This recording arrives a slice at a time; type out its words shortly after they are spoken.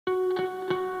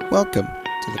Welcome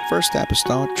to the First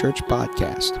Apostolic Church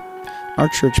Podcast. Our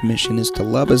church mission is to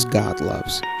love as God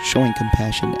loves, showing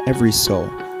compassion to every soul,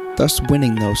 thus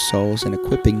winning those souls and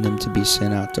equipping them to be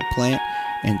sent out to plant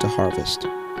and to harvest.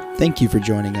 Thank you for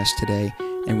joining us today,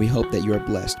 and we hope that you are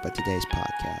blessed by today's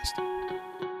podcast. Of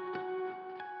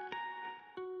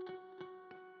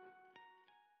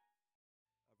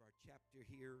our chapter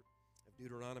here of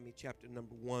Deuteronomy, chapter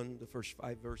number 1, the first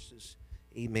 5 verses.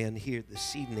 Amen. Here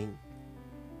this evening.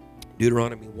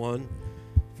 Deuteronomy 1,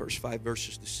 first 5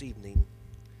 verses this evening.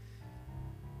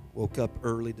 Woke up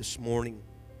early this morning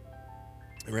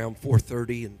around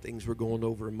 4:30, and things were going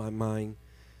over in my mind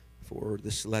for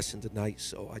this lesson tonight.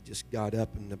 So I just got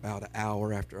up, and about an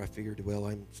hour after I figured, well,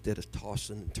 instead of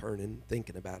tossing and turning,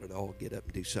 thinking about it all, get up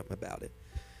and do something about it.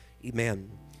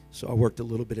 Amen. So I worked a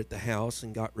little bit at the house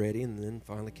and got ready, and then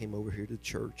finally came over here to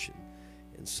church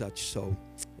and such. So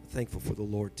I'm thankful for the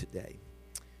Lord today.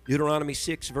 Deuteronomy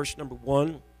 6, verse number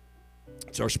 1.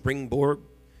 It's our springboard.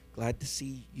 Glad to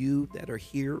see you that are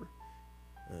here.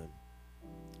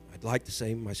 I'd like to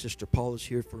say my sister Paula's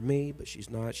here for me, but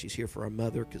she's not. She's here for our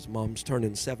mother because Mom's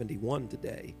turning 71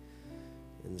 today.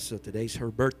 And so today's her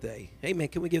birthday. Hey, man,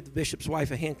 can we give the bishop's wife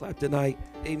a hand clap tonight?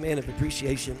 Amen, of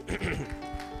appreciation.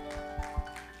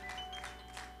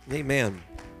 Amen.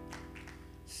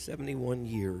 71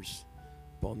 years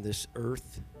upon this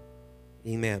earth.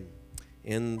 Amen.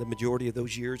 And the majority of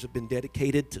those years have been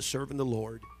dedicated to serving the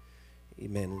Lord.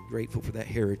 Amen. I'm grateful for that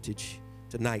heritage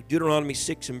tonight. Deuteronomy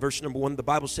 6 and verse number 1, the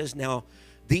Bible says, "Now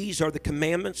these are the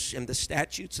commandments and the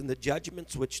statutes and the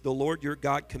judgments which the Lord your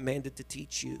God commanded to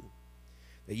teach you,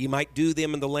 that ye might do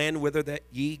them in the land whither that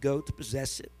ye go to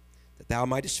possess it, that thou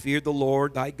mightest fear the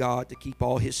Lord thy God, to keep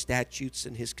all his statutes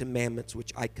and his commandments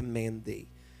which I command thee,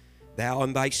 thou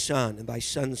and thy son and thy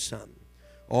son's son,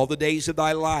 all the days of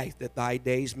thy life, that thy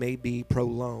days may be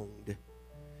prolonged.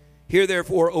 Hear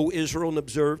therefore, O Israel, and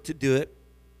observe to do it,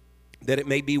 that it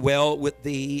may be well with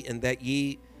thee, and that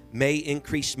ye may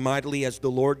increase mightily, as the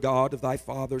Lord God of thy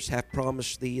fathers hath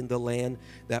promised thee, in the land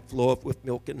that floweth with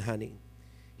milk and honey.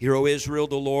 Hear, O Israel,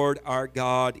 the Lord our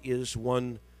God is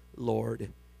one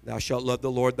Lord. Thou shalt love the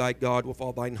Lord thy God with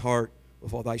all thine heart,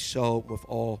 with all thy soul, with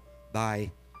all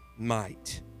thy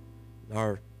might."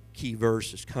 Our key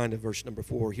verse is kind of verse number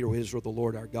 4. Hear, O Israel, the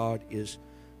Lord our God is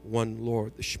one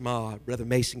Lord. The Shema. Brother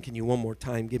Mason, can you one more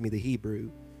time give me the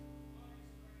Hebrew?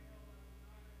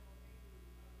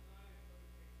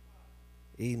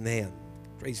 Amen.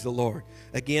 Praise the Lord.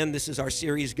 Again, this is our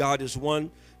series, God is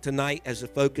One. Tonight, as a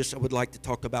focus, I would like to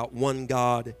talk about one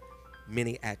God,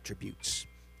 many attributes.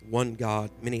 One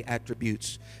God, many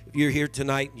attributes. If you're here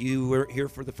tonight, you were here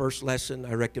for the first lesson,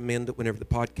 I recommend that whenever the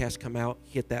podcast come out,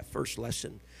 hit that first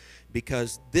lesson,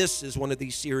 because this is one of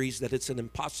these series that it's an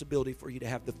impossibility for you to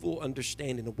have the full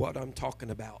understanding of what I'm talking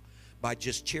about by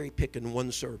just cherry picking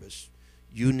one service.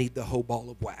 You need the whole ball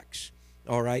of wax.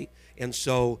 All right? And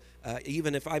so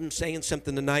even if I'm saying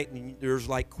something tonight and there's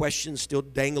like questions still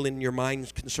dangling in your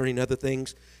minds concerning other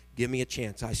things, give me a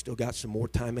chance. I still got some more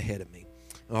time ahead of me.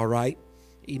 All right?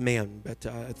 Amen. But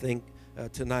I think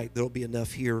tonight there'll be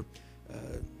enough here.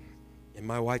 And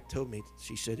my wife told me,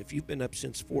 she said, if you've been up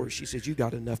since 4, she says, you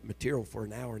got enough material for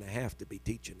an hour and a half to be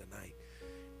teaching tonight.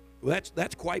 Well,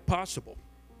 that's quite possible.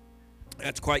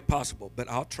 That's quite possible. But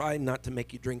I'll try not to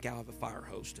make you drink out of a fire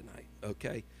hose tonight,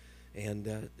 okay?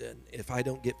 And if I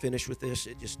don't get finished with this,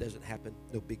 it just doesn't happen.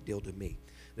 No big deal to me.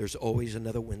 There's always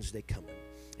another Wednesday coming.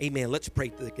 Amen. Let's pray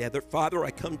together. Father, I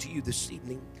come to you this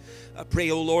evening. I pray,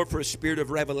 O Lord, for a spirit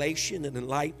of revelation and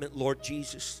enlightenment, Lord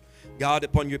Jesus. God,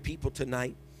 upon your people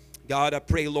tonight. God, I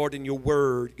pray, Lord, in your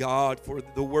word, God, for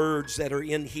the words that are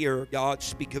in here, God,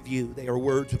 speak of you. They are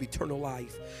words of eternal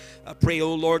life. I pray,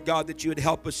 oh Lord God, that you would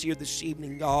help us here this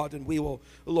evening, God, and we will,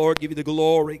 Lord, give you the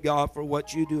glory, God, for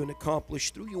what you do and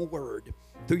accomplish through your word,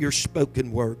 through your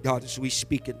spoken word, God, as we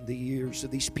speak in the ears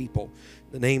of these people.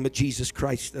 In the name of Jesus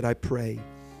Christ that I pray.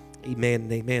 Amen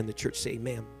and amen. The church say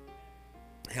amen.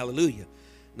 Hallelujah.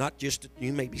 Not just,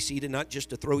 you may be seated, not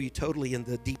just to throw you totally in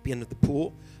the deep end of the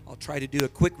pool. I'll try to do a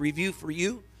quick review for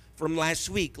you from last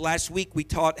week. Last week we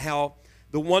taught how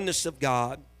the oneness of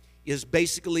God is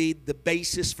basically the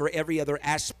basis for every other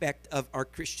aspect of our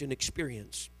Christian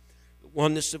experience. The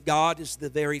oneness of God is the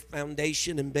very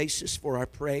foundation and basis for our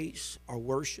praise, our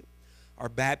worship, our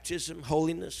baptism,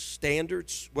 holiness,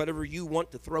 standards, whatever you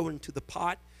want to throw into the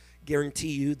pot.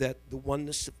 Guarantee you that the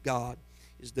oneness of God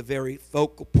is the very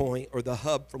focal point or the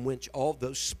hub from which all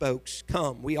those spokes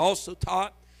come. We also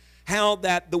taught how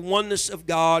that the oneness of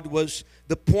God was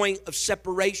the point of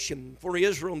separation for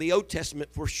Israel in the Old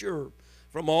Testament, for sure,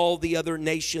 from all the other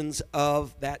nations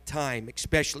of that time,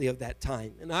 especially of that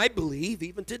time. And I believe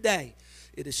even today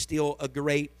it is still a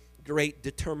great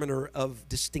determiner of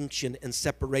distinction and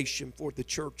separation for the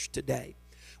church today.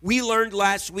 We learned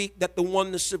last week that the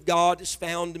oneness of God is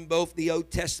found in both the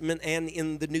Old Testament and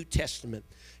in the New Testament.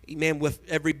 Amen. With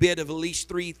every bit of at least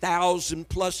 3,000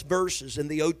 plus verses in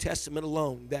the Old Testament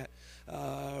alone that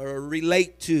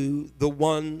relate to the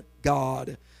one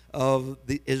God of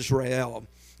Israel.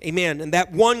 Amen. And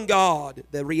that one God,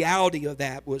 the reality of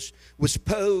that was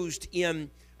posed in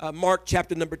Mark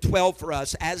chapter number 12 for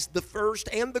us as the first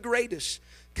and the greatest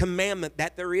commandment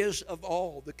that there is of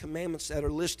all the commandments that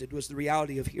are listed was the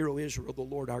reality of Hear, O Israel, the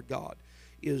Lord our God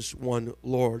is one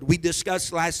Lord. We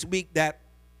discussed last week that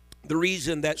the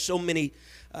reason that so many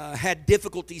had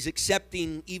difficulties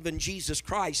accepting even Jesus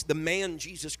Christ, the man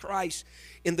Jesus Christ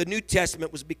in the New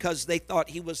Testament, was because they thought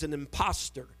he was an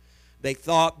imposter. They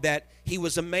thought that he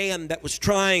was a man that was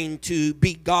trying to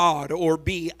be God or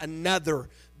be another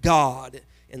God.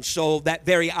 And so that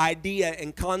very idea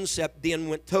and concept then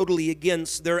went totally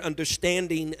against their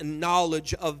understanding and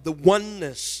knowledge of the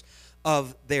oneness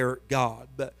of their God.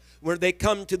 But when they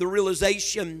come to the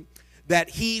realization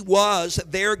that he was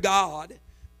their God,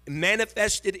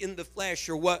 manifested in the flesh,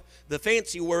 or what the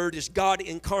fancy word is God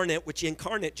incarnate, which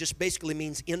incarnate just basically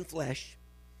means in flesh.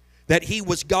 That he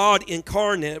was God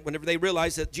incarnate. Whenever they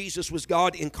realized that Jesus was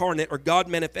God incarnate, or God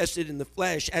manifested in the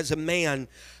flesh as a man,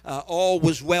 all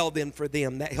was well then for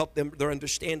them. That helped them, their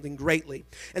understanding greatly.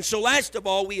 And so last of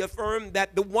all, we affirm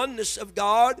that the oneness of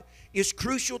God is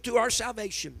crucial to our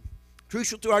salvation.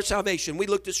 Crucial to our salvation. We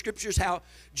looked at scriptures how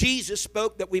Jesus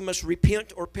spoke that we must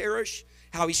repent or perish.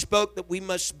 How he spoke that we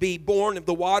must be born of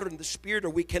the water and the Spirit, or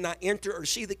we cannot enter or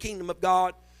see the kingdom of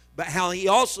God. But how he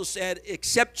also said,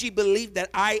 except ye believe that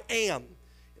I am,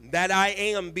 and that I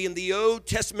am being the Old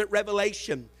Testament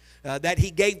revelation that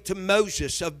he gave to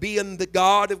Moses of being the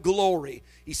God of glory.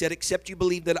 He said, except you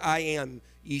believe that I am,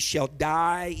 ye shall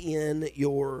die in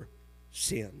your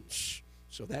sins.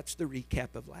 So that's the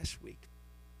recap of last week.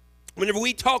 Whenever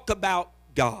we talk about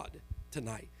God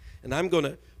tonight, and I'm going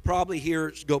to probably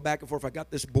here go back and forth. I got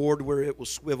this board where it will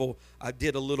swivel. I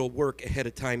did a little work ahead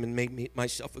of time and made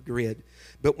myself a grid.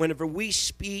 But whenever we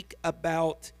speak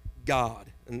about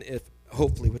God, and if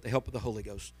hopefully with the help of the Holy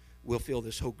Ghost, we'll fill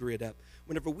this whole grid up.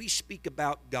 Whenever we speak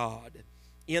about God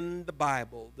in the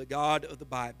Bible, the God of the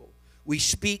Bible, we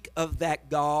speak of that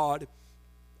God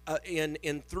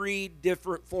in three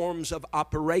different forms of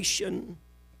operation,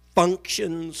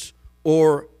 functions,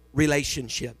 or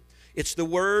relationship. It's the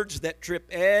words that trip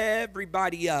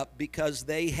everybody up because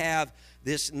they have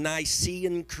this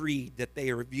Nicene creed that they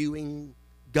are viewing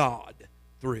God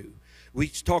through. We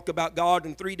talk about God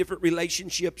in three different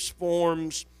relationships,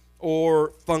 forms,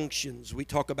 or functions. We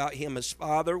talk about him as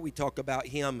Father, we talk about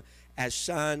him as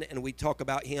Son, and we talk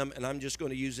about him, and I'm just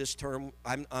going to use this term,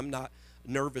 I'm not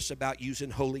nervous about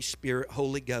using Holy Spirit,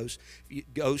 Holy Ghost,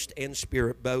 Ghost and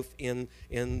Spirit, both in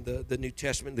the New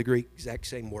Testament, the Greek, exact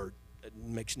same word. It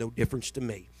makes no difference to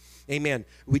me. Amen.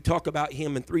 We talk about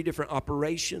him in three different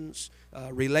operations,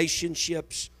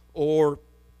 relationships, or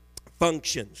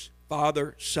functions.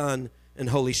 Father, Son, and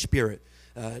Holy Spirit.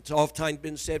 It's oftentimes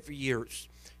been said for years.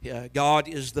 God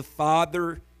is the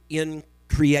Father in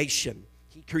creation.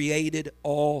 He created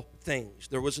all things.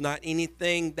 There was not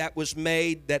anything that was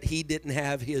made that he didn't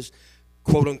have his,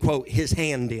 quote unquote, his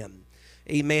hand in.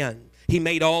 Amen. He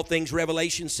made all things,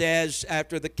 Revelation says,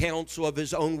 after the counsel of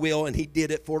his own will, and he did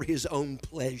it for his own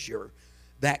pleasure,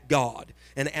 that God.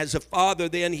 And as a father,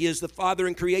 then, he is the Father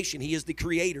in creation. He is the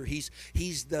creator. He's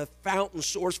the fountain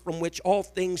source from which all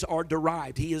things are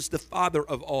derived. He is the Father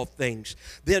of all things.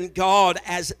 Then God,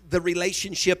 as the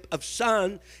relationship of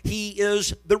Son, he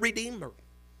is the Redeemer.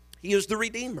 He is the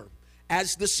Redeemer.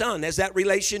 As the Son, as that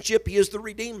relationship, he is the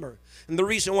Redeemer. And the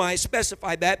reason why I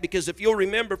specify that, because if you'll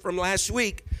remember from last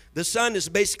week, the Son is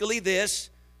basically this: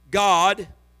 God,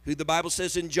 who the Bible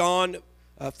says in John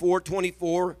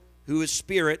 4:24, who is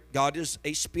Spirit. God is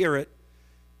a Spirit.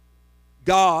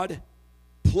 God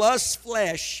plus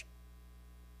flesh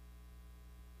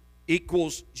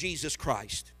equals Jesus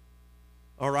Christ.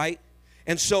 All right?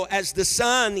 And so as the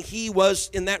Son, he was,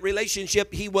 in that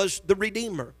relationship, he was the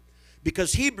Redeemer.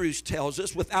 Because Hebrews tells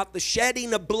us, without the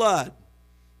shedding of blood,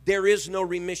 there is no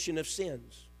remission of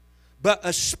sins. But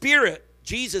a spirit,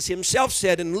 Jesus himself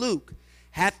said in Luke,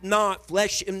 hath not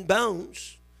flesh and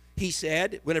bones, he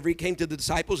said, whenever he came to the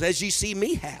disciples, as ye see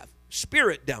me have.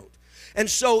 Spirit don't. And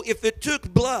so if it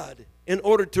took blood in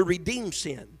order to redeem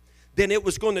sin, then it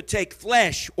was going to take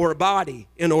flesh or a body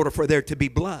in order for there to be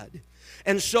blood.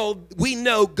 And so we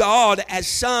know God as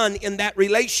Son in that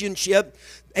relationship,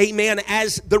 amen,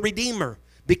 as the Redeemer,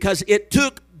 because it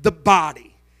took the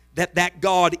body that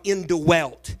God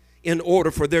indwelt in order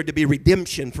for there to be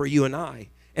redemption for you and I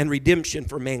and redemption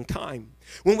for mankind.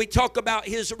 When we talk about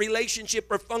his relationship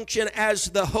or function as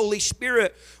the Holy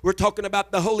Spirit, we're talking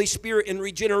about the Holy Spirit in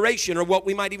regeneration, or what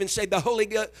we might even say the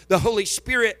Holy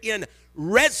Spirit in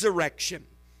resurrection.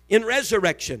 In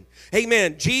resurrection.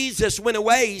 Amen. Jesus went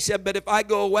away. He said, but if I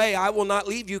go away, I will not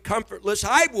leave you comfortless.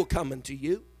 I will come unto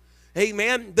you.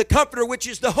 Amen. The Comforter, which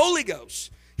is the Holy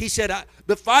Ghost. He said,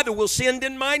 the Father will send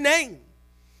in my name.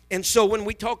 And so when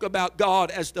we talk about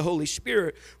God as the Holy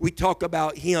Spirit, we talk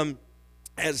about him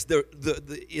as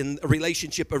in a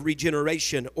relationship of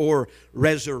regeneration or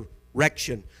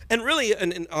resurrection. And really,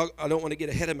 and I don't want to get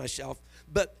ahead of myself,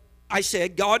 but I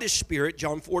said God is spirit,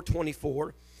 John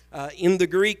 4:24. In the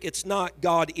Greek, it's not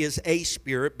God is a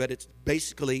spirit, but it's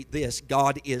basically this: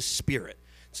 God is spirit.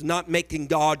 It's not making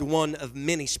God one of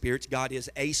many spirits. God is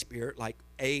a spirit, like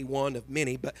a one of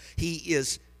many, but he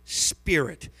is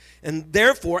spirit. And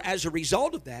therefore, as a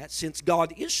result of that, since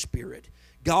God is spirit,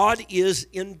 God is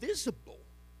invisible.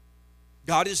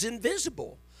 God is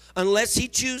invisible. Unless he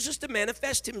chooses to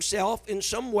manifest himself in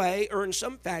some way or in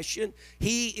some fashion,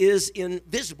 he is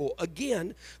invisible.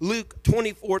 Again, Luke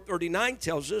 24:39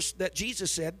 tells us that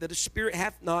Jesus said that a spirit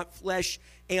hath not flesh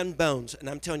and bones. And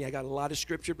I'm telling you, I got a lot of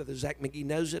scripture. Brother Zach McGee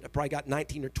knows it. I probably got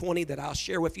 19 or 20 that I'll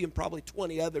share with you, and probably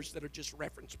 20 others that are just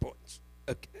reference points.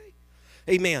 Okay?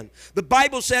 Amen. The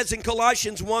Bible says in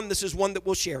Colossians 1, this is one that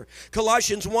we'll share.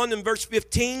 Colossians 1 and verse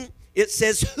 15, it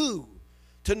says who.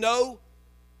 To know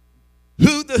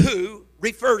who the who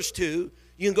refers to,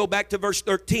 you can go back to verse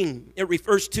 13. It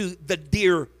refers to the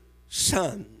dear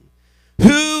Son.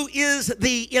 Who is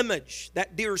the image?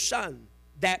 That dear Son,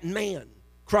 that man,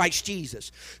 Christ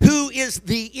Jesus. Who is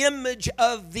the image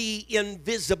of the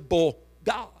invisible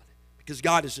God? Because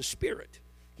God is a spirit.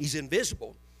 He's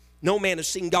invisible. No man has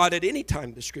seen God at any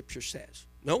time, the scripture says.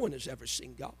 No one has ever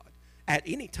seen God at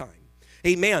any time.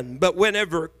 Amen. But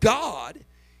whenever God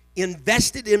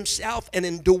invested himself and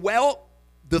indwelt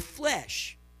the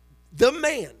flesh, the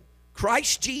man,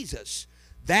 Christ Jesus,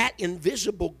 that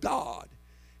invisible God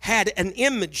had an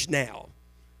image now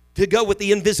to go with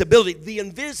the invisibility. The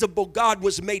invisible God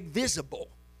was made visible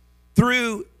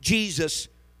through Jesus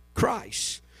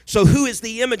Christ. So who is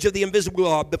the image of the invisible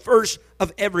God? The first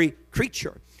of every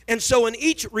creature. And so in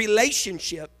each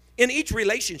relationship,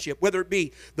 whether it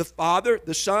be the Father,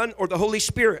 the Son, or the Holy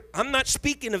Spirit, I'm not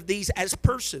speaking of these as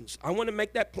persons. I want to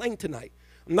make that plain tonight.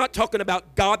 I'm not talking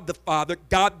about God the Father,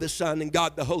 God the Son, and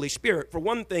God the Holy Spirit. For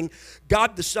one thing,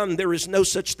 God the Son, there is no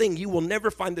such thing. You will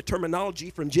never find the terminology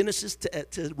from Genesis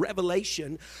to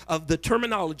Revelation of the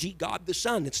terminology God the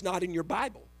Son. It's not in your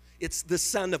Bible. It's the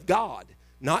Son of God,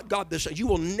 not God the Son. You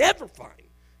will never find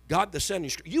God the Son.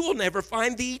 You will never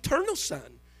find the eternal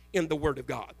Son in the Word of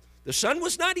God. The Son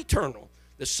was not eternal.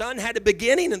 The Son had a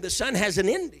beginning and the Son has an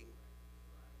ending.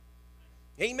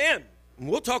 Amen. And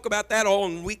we'll talk about that all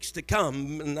in weeks to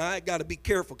come. And I got to be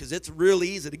careful because it's really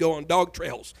easy to go on dog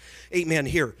trails. Amen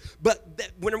here.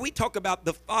 But when we talk about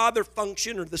the Father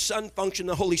function or the Son function,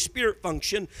 the Holy Spirit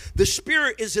function, the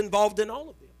Spirit is involved in all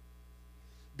of them.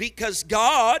 Because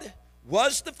God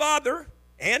was the Father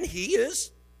and he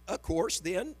is, of course,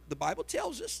 then the Bible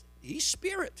tells us he's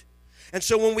Spirit. And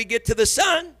so when we get to the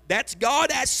Son, that's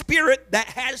God as Spirit that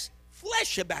has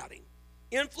flesh about him,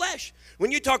 in flesh.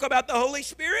 When you talk about the Holy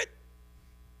Spirit,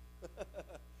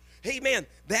 amen,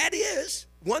 that is,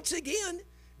 once again,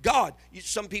 God.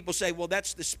 Some people say, well,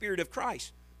 that's the Spirit of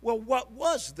Christ. Well, what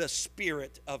was the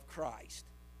Spirit of Christ?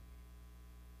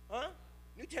 Huh?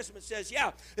 New Testament says,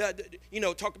 yeah,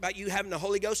 talk about you having the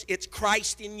Holy Ghost. It's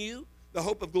Christ in you, the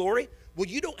hope of glory. Well,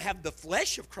 you don't have the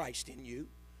flesh of Christ in you.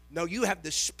 No, you have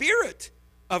the Spirit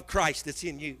of Christ that's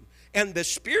in you. And the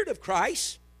Spirit of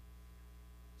Christ,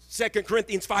 2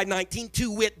 Corinthians 5:19,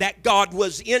 to wit, that God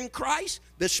was in Christ,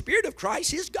 the Spirit of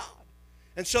Christ is God.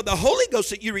 And so the Holy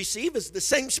Ghost that you receive is the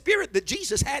same Spirit that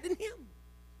Jesus had in him.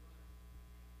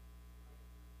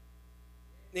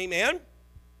 Amen?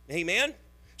 Amen?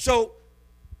 So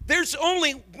there's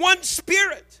only one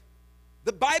Spirit.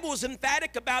 The Bible is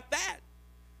emphatic about that.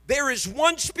 There is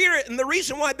one Spirit, and the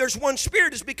reason why there's one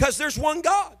Spirit is because there's one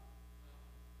God.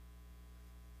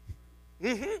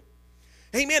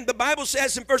 Amen. The Bible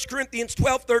says in 1 Corinthians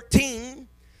 12:13,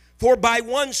 for by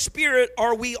one Spirit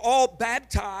are we all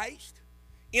baptized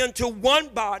into one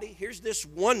body. Here's this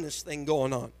oneness thing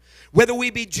going on. Whether we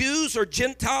be Jews or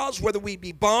Gentiles, whether we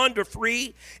be bond or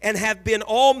free, and have been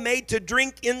all made to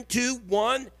drink into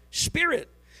one Spirit.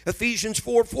 Ephesians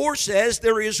 4:4 says,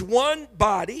 there is one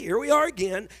body, here we are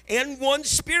again, and one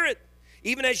Spirit,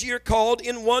 even as you're called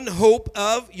in one hope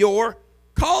of your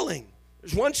calling.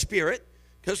 There's one Spirit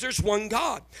because there's one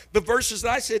God. The verses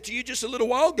that I said to you just a little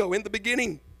while ago, in the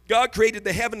beginning, God created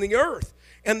the heaven and the earth.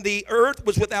 And the earth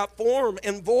was without form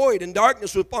and void, and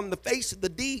darkness was upon the face of the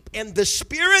deep. And the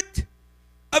Spirit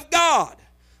of God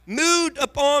moved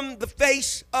upon the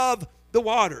face of the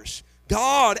waters.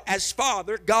 God as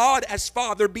Father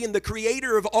being the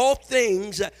creator of all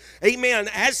things, amen,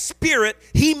 as Spirit,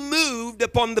 He moved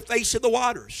upon the face of the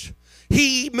waters.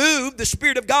 He moved, the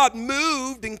Spirit of God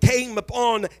moved and came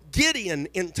upon Gideon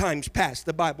in times past,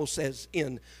 the Bible says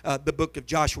in the book of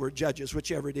Joshua or Judges,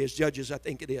 whichever it is, Judges I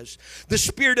think it is. The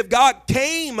Spirit of God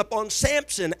came upon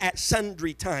Samson at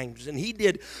sundry times, and he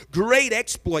did great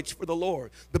exploits for the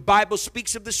Lord. The Bible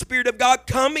speaks of the Spirit of God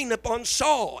coming upon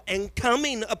Saul and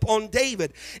coming upon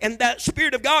David, and that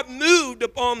Spirit of God moved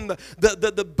upon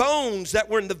the bones that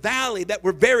were in the valley that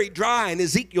were very dry in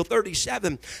Ezekiel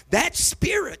 37. That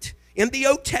Spirit in the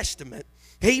Old Testament,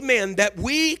 amen, that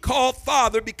we call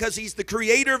Father because He's the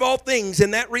creator of all things.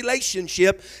 In that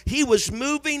relationship, He was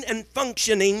moving and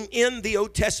functioning in the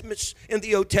Old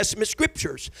Testament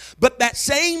scriptures. But that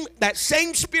same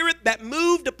Spirit that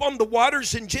moved upon the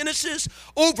waters in Genesis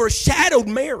overshadowed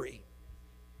Mary.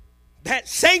 That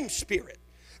same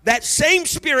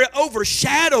Spirit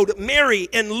overshadowed Mary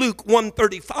in Luke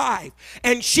 1:35.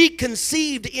 And she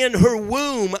conceived in her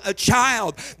womb a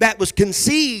child that was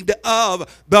conceived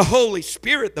of the Holy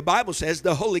Spirit. The Bible says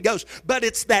the Holy Ghost. But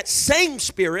it's that same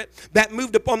Spirit that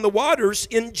moved upon the waters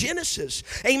in Genesis.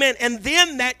 Amen. And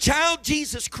then that child,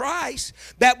 Jesus Christ,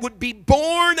 that would be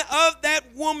born of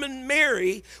that woman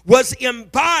Mary, was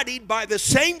embodied by the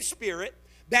same Spirit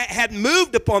that had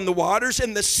moved upon the waters,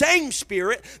 and the same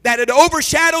Spirit that had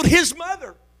overshadowed His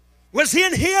mother was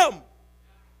in Him.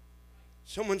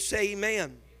 Someone say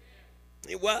amen.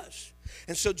 It was.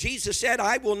 And so Jesus said,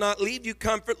 I will not leave you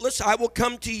comfortless. I will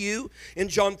come to you in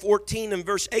John 14 and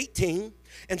verse 18.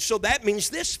 And so that means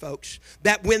this, folks,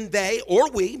 that when they, or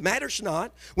we, matters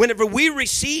not, whenever we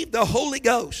receive the Holy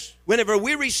Ghost, whenever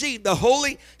we receive the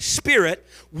Holy Spirit,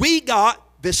 we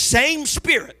got the same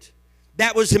Spirit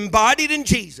that was embodied in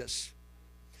Jesus.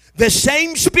 The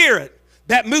same Spirit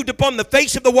that moved upon the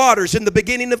face of the waters in the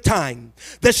beginning of time.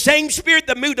 The same Spirit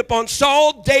that moved upon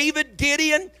Saul, David,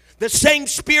 Gideon. The same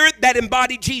Spirit that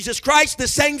embodied Jesus Christ. The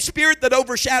same Spirit that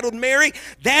overshadowed Mary.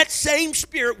 That same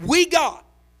Spirit we got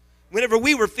whenever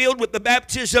we were filled with the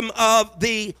baptism of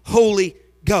the Holy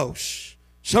Ghost.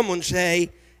 Someone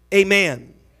say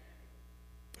amen.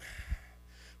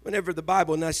 Whenever the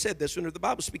Bible, and I said this, whenever the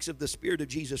Bible speaks of the Spirit of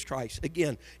Jesus Christ,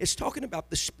 again, it's talking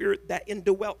about the Spirit that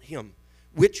indwelt Him,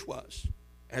 which was,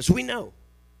 as we know,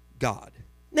 God.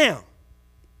 Now,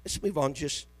 let's move on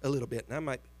just a little bit, and I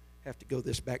might have to go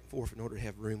this back and forth in order to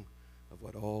have room of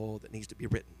what all that needs to be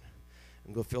written.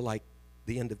 I'm going to feel like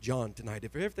the end of John tonight.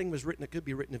 If everything was written that could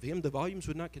be written of Him, the volumes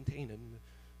would not contain it, and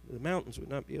the mountains would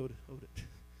not be able to hold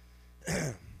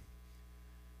it.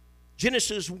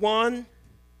 Genesis 1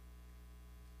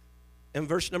 and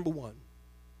verse number 1.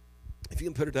 If you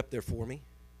can put it up there for me.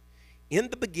 In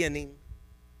the beginning,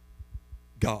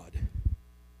 God.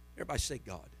 Everybody say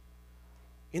God.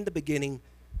 In the beginning,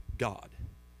 God.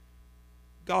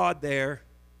 God there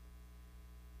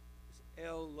is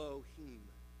Elohim.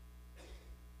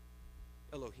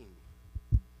 Elohim.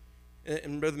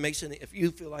 And Brother Mason, if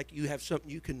you feel like you have something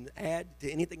you can add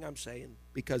to anything I'm saying,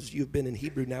 because you've been in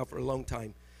Hebrew now for a long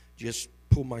time, just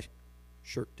pull my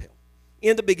shirt tail.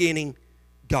 In the beginning,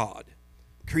 God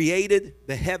created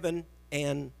the heaven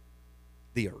and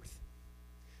the earth.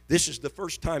 This is the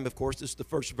first time, of course, this is the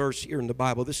first verse here in the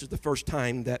Bible. This is the first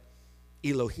time that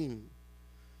Elohim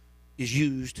is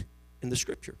used in the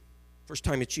Scripture. First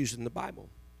time it's used in the Bible.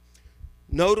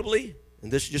 Notably,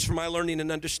 and this is just for my learning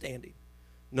and understanding,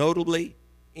 notably,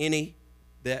 any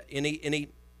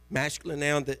masculine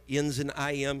noun that ends in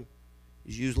 "im"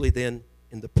 is usually then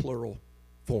in the plural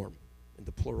form. In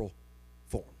the plural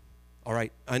form. All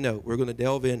right, I know we're going to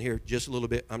delve in here just a little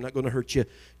bit. I'm not going to hurt you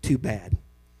too bad.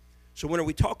 So when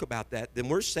we talk about that, then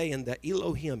we're saying that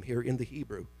Elohim here in the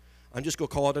Hebrew, I'm just going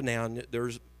to call it a noun.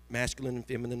 There's masculine and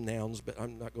feminine nouns, but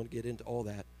I'm not going to get into all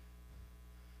that.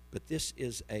 But this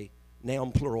is a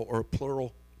noun plural, or a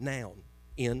plural noun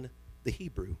in the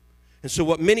Hebrew. And so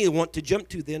what many want to jump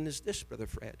to then is this, Brother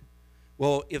Fred.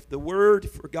 Well, if the word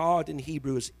for God in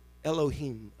Hebrew is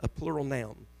Elohim, a plural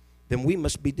noun, then we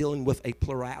must be dealing with a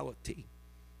plurality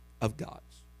of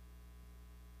gods.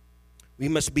 We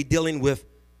must be dealing with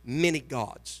many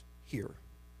gods here.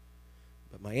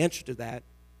 But my answer to that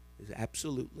is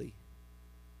absolutely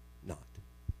not.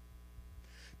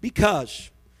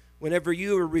 Because whenever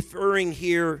you are referring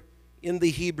here in the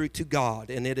Hebrew to God,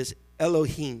 and it is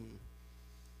Elohim.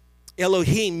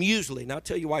 Elohim usually, and I'll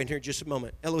tell you why in here in just a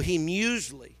moment, Elohim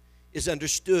usually is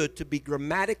understood to be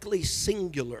grammatically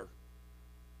singular,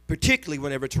 particularly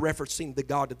whenever it's referencing the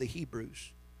God of the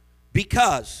Hebrews.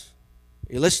 Because,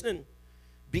 are you listening?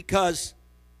 Because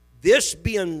this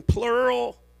being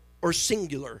plural or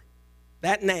singular,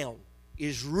 that noun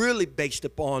is really based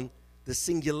upon the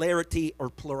singularity or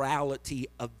plurality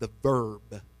of the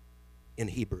verb in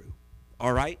Hebrew.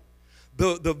 All right?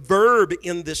 The verb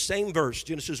in this same verse,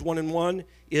 Genesis 1:1,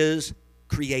 is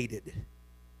created.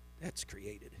 That's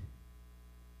created.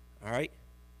 All right?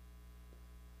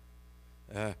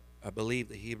 I believe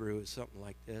the Hebrew is something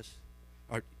like this.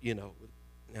 Or, with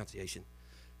pronunciation.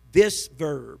 This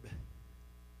verb,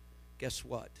 guess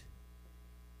what?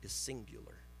 Is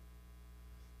singular.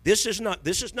 This is not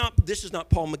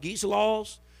Paul McGee's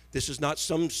laws. This is not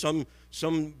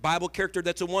some Bible character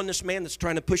that's a oneness man that's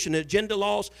trying to push an agenda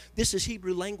laws. This is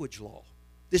Hebrew language law.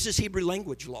 This is Hebrew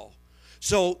language law.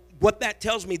 So what that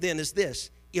tells me then is this.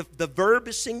 If the verb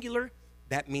is singular,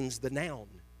 that means the noun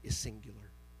is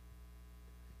singular.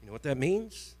 You know what that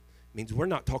means? It means we're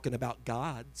not talking about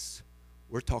gods.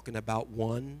 We're talking about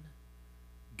one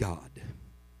God.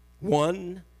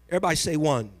 One, everybody say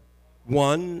one.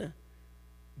 One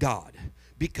God.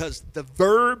 Because the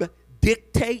verb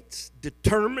dictates,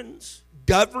 determines,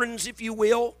 governs, if you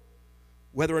will,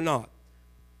 whether or not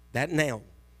that noun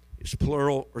is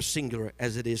plural or singular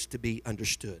as it is to be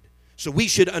understood. So we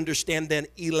should understand then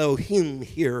Elohim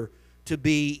here to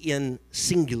be in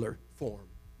singular form.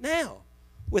 Now,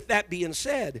 with that being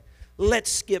said,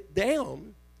 let's skip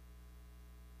down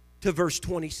to verse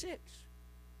 26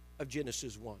 of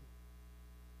Genesis 1.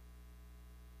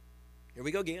 Here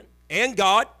we go again. And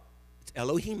God, it's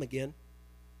Elohim again,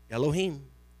 Elohim,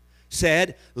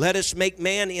 said, let us make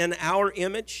man in our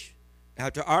image,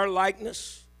 after our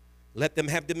likeness. Let them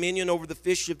have dominion over the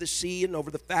fish of the sea, and over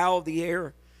the fowl of the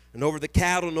air, and over the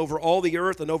cattle, and over all the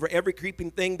earth, and over every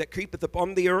creeping thing that creepeth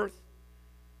upon the earth.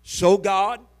 So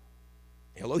God,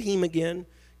 Elohim again,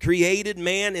 created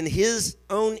man in his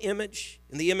own image.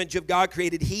 In the image of God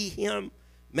created he him.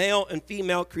 Male and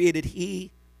female created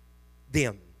he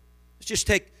them. Let's just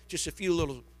take just a few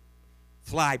little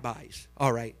flybys,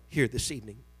 all right, here this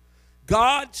evening.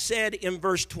 God said in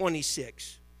verse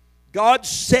 26. God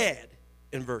said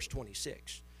in verse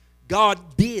 26.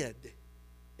 God did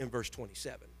in verse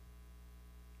 27.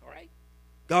 All right?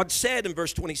 God said in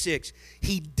verse 26.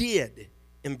 He did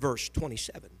in verse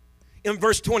 27. In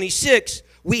verse 26,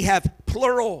 we have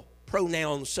plural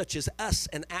pronouns such as us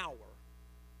and our.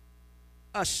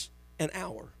 Us and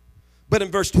our. But in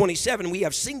verse 27, we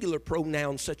have singular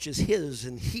pronouns such as his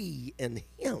and he and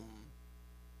him.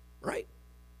 Right?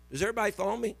 Does everybody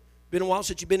follow me? Been a while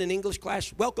since you've been in English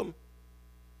class? Welcome.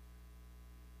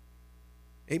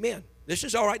 Amen. This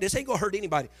is all right. This ain't going to hurt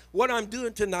anybody. What I'm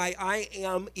doing tonight, I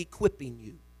am equipping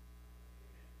you.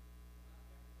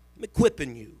 I'm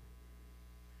equipping you.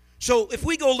 So if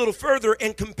we go a little further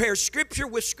and compare Scripture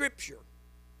with Scripture,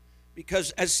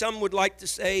 because as some would like to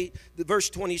say, the verse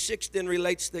 26 then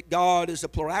relates that God is a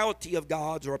plurality of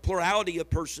gods, or a plurality of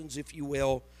persons, if you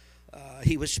will.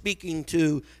 He was speaking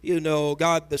to,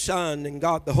 God the Son and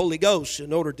God the Holy Ghost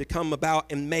in order to come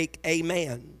about and make a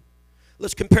man.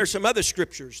 Let's compare some other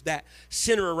scriptures that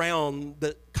center around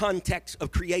the context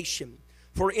of creation.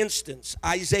 For instance,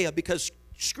 Isaiah, because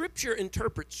Scripture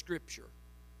interprets Scripture.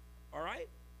 All right?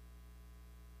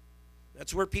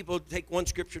 That's where people take one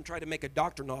scripture and try to make a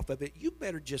doctrine off of it. You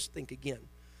better just think again.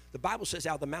 The Bible says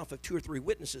out of the mouth of 2 or 3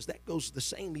 witnesses, that goes the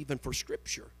same even for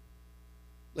Scripture.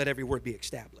 Let every word be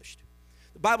established.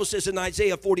 The Bible says in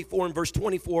Isaiah 44 and verse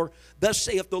 24, thus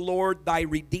saith the Lord thy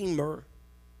Redeemer.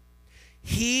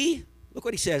 He, look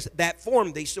what he says, that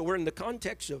formed thee. So we're in the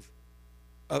context of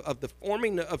the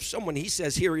forming of someone. He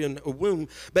says here in a womb,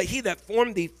 but he that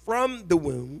formed thee from the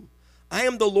womb, I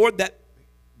am the Lord that,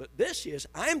 but this is,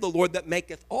 I am the Lord that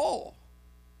maketh all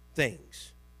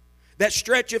things, that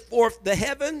stretcheth forth the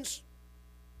heavens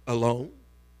alone,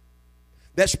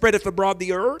 that spreadeth abroad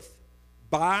the earth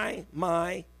by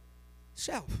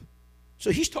myself.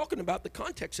 So he's talking about the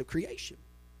context of creation.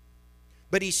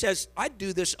 But he says, I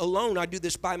do this alone. I do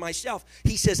this by myself.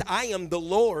 He says, I am the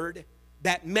Lord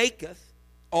that maketh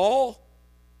all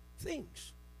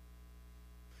things.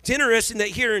 It's interesting that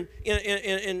here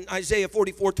in Isaiah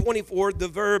 44:24, the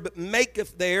verb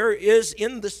maketh there is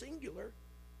in the singular.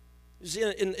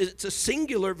 It's a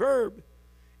singular verb.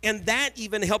 And that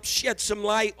even helps shed some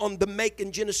light on the make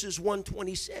in Genesis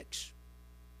 1:26.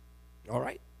 All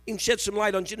right? You can shed some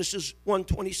light on Genesis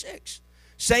 1:26.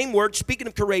 Same word, speaking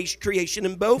of creation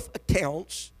in both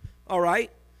accounts, all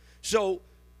right? So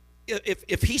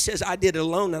if he says, I did it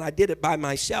alone and I did it by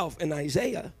myself in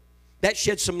Isaiah, that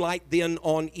sheds some light then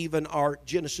on even our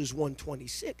Genesis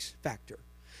 1:26 factor.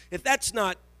 If that's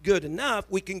not good enough,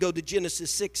 we can go to Genesis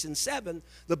 6 and 7.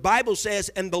 The Bible says,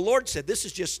 and the Lord said, this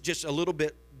is just a little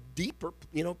bit deeper,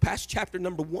 past chapter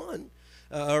number 1,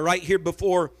 right here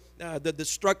before the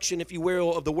destruction, if you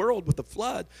will, of the world with the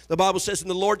flood. The Bible says,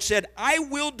 and the Lord said, I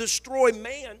will destroy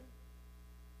man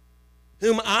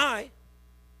whom I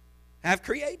have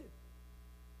created.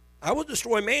 I will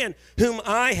destroy man whom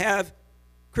I have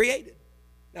created.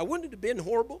 Now, wouldn't it have been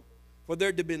horrible for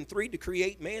there to have been 3 to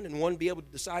create man and 1 be able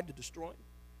to decide to destroy him?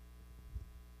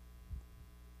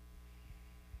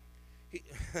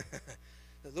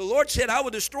 The Lord said, I will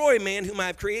destroy man whom I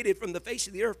have created from the face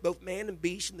of the earth, both man and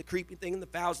beast and the creeping thing and the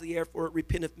fowls of the air, for it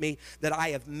repenteth me that I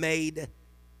have made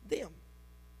them.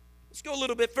 Let's go a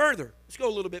little bit further.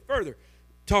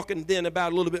 Talking then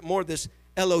about a little bit more of this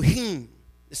Elohim.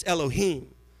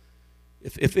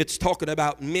 If it's talking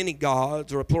about many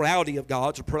gods or a plurality of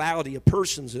gods or plurality of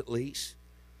persons at least,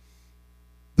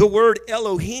 the word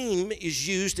Elohim is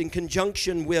used in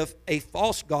conjunction with a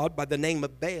false god by the name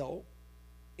of Baal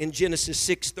in Genesis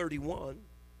 6:31.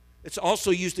 It's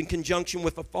also used in conjunction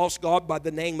with a false god by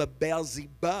the name of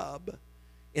Beelzebub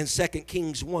in 2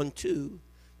 Kings 1:2.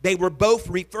 They were both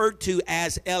referred to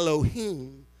as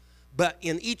Elohim, but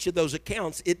in each of those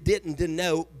accounts, it didn't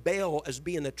denote Baal as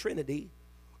being a trinity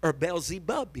or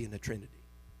Beelzebub being a trinity.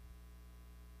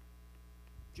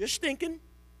 Just thinking.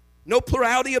 No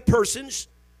plurality of persons,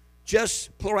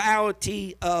 just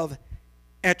plurality of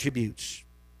attributes.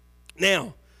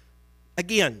 Now,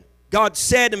 again, God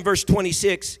said in verse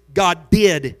 26, God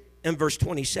did in verse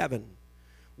 27.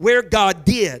 Where God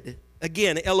did,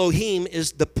 again, Elohim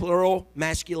is the plural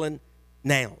masculine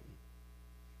noun.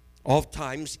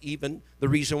 Oftentimes, even the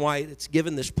reason why it's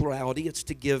given this plurality, it's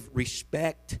to give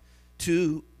respect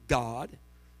to God.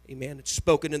 Amen. It's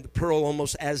spoken in the plural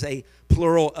almost as a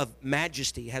plural of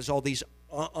majesty. It has all these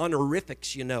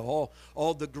honorifics,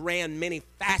 all the grand many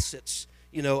facets,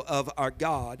 of our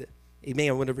God.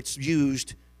 Amen. Whenever it's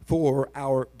used for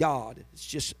our God, it's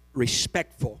just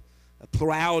respectful. A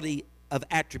plurality of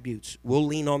attributes. We'll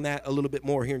lean on that a little bit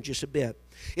more here in just a bit.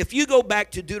 If you go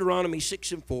back to Deuteronomy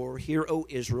 6 and 4, hear, O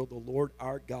Israel, the Lord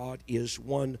our God is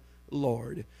one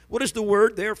Lord. What is the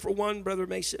word there for one, Brother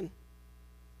Mason?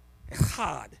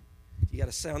 Echad. You got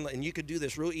to sound, and you could do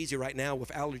this real easy right now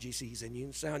with allergy season.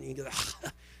 You can get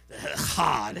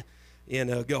echad,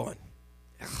 going.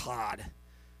 Echad.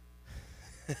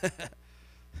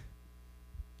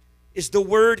 Is the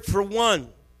word for one.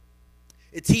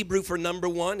 It's Hebrew for number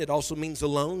one. It also means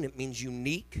alone. It means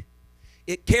unique.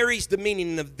 It carries the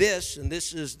meaning of this, and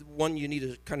this is one you need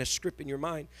to kind of script in your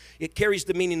mind. It carries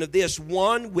the meaning of this,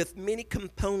 one with many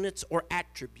components or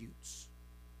attributes.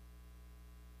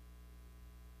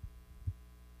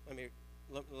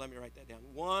 Let me write that down.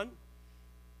 One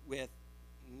with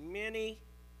many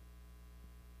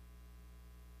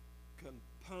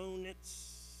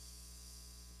components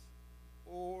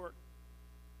or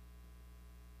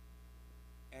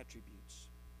attributes.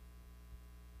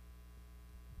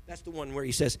 That's the one where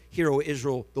he says, Hear, O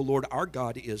Israel, the Lord our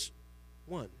God is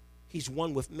one. He's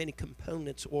one with many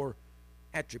components or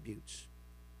attributes.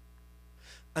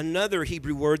 Another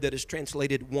Hebrew word that is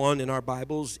translated one in our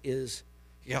Bibles is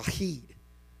Yahid.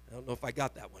 I don't know if I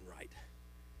got that one right.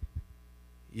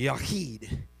 Yahid.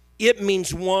 It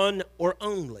means one or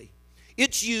only.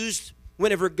 It's used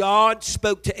whenever God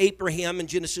spoke to Abraham in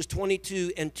Genesis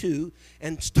 22 and 2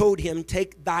 and told him,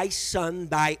 Take thy son,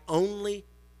 thy only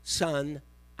son,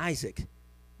 Isaac.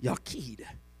 Yahid.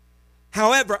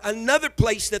 However, another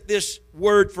place that this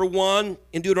word for one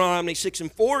in Deuteronomy 6 and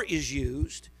 4 is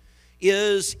used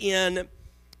is in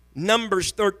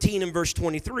Numbers 13 and verse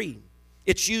 23.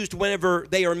 It's used whenever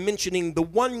they are mentioning the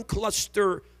one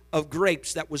cluster of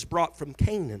grapes that was brought from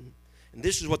Canaan. And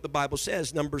this is what the Bible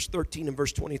says, Numbers 13 and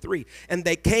verse 23. And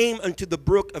they came unto the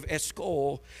brook of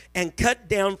Eshcol and cut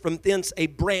down from thence a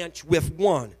branch with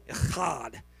one,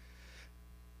 echad,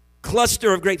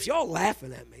 cluster of grapes. Y'all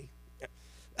laughing at me.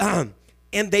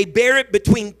 And they bare it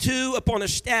between two upon a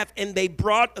staff, and they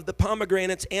brought of the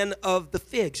pomegranates and of the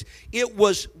figs. It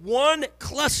was one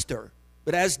cluster.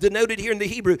 But as denoted here in the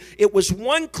Hebrew, it was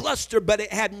one cluster, but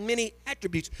it had many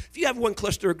attributes. If you have one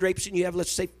cluster of grapes and you have,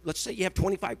 let's say you have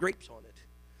 25 grapes on it.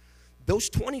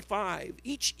 Those 25,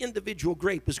 each individual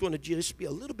grape is going to just be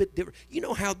a little bit different. You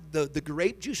know how the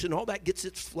grape juice and all that gets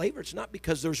its flavor? It's not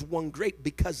because there's one grape,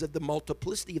 because of the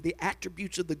multiplicity of the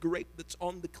attributes of the grape that's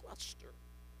on the cluster.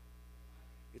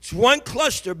 It's one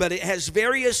cluster, but it has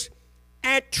various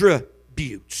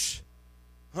attributes.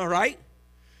 All right?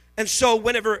 And so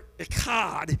whenever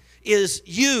echad is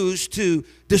used to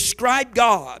describe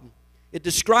God, it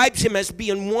describes him as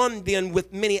being one then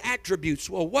with many attributes.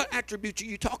 Well, what attributes are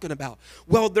you talking about?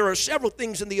 Well, there are several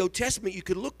things in the Old Testament you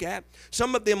could look at.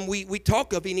 Some of them we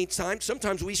talk of any time.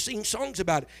 Sometimes we sing songs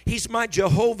about it. He's my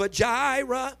Jehovah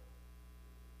Jireh.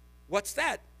 What's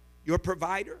that? Your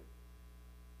provider?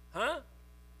 Huh?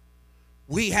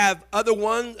 We have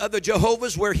other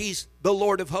Jehovahs where he's the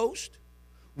Lord of hosts,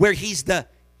 where he's the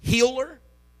healer.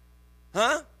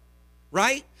 Huh?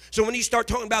 Right? So when you start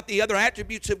talking about the other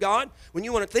attributes of God, when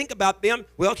you want to think about them,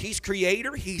 well, he's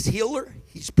creator, he's healer,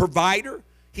 he's provider,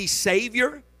 he's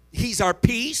savior, he's our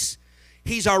peace,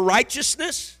 he's our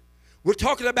righteousness. We're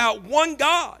talking about one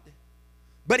God,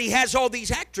 but he has all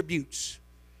these attributes.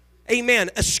 Amen.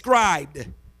 Ascribed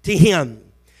to him.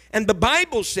 And the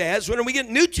Bible says, when we get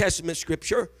New Testament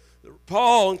scripture,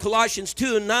 Paul in Colossians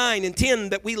 2 and 9 and 10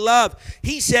 that we love,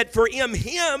 he said, for in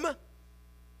him,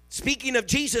 speaking of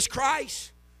Jesus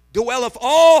Christ, dwelleth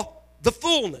all the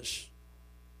fullness.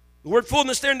 The word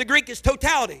fullness there in the Greek is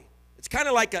totality. It's kind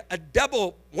of like a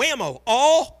double whammo.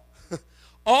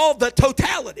 All the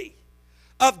totality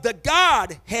of the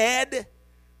Godhead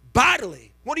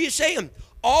bodily. What are you saying?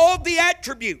 All the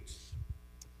attributes,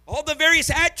 all the various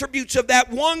attributes of that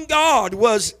one God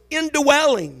was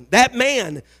indwelling that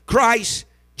man, Christ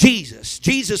Jesus.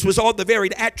 Jesus was all the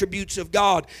varied attributes of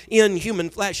God in human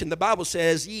flesh. And the Bible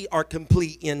says, ye are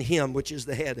complete in him, which is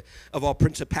the head of all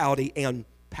principality and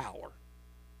power.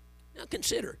 Now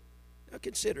consider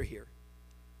here.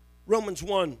 Romans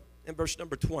 1 and verse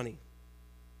number 20.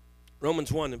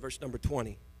 Romans 1 and verse number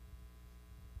 20.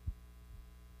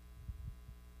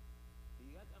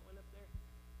 You got that one up there?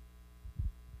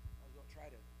 I was going to try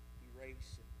to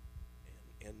erase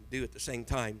and do at the same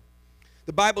time.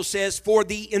 The Bible says, for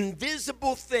the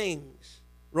invisible things,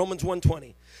 Romans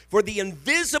 1:20, for the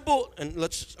invisible, and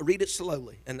let's read it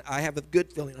slowly, and I have a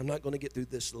good feeling I'm not going to get through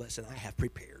this lesson I have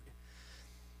prepared.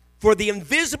 For the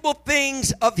invisible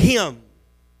things of him.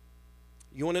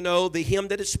 You want to know the him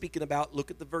that it's speaking about?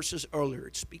 Look at the verses earlier.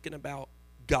 It's speaking about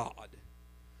God.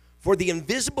 For the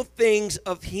invisible things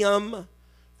of him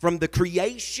from the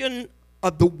creation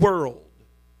of the world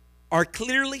are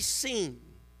clearly seen,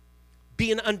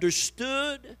 being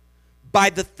understood by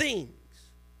the things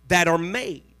that are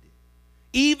made,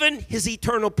 even his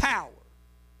eternal power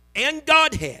and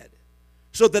Godhead,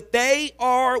 so that they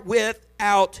are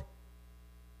without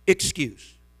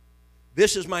excuse.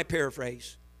 This is my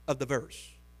paraphrase of the verse.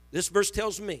 This verse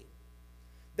tells me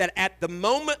that at the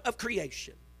moment of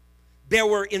creation, there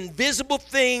were invisible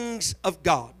things of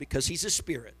God, because he's a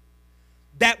spirit,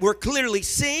 that were clearly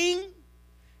seen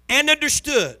and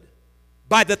understood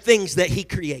by the things that he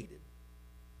created,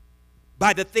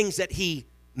 by the things that he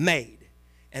made.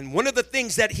 And one of the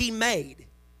things that he made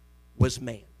was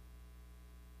man.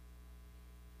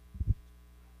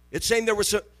 It's saying there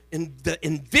was the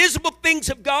invisible things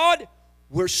of God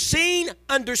were seen,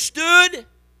 understood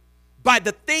by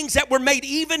the things that were made,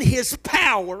 even his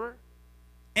power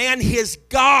and his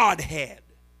Godhead.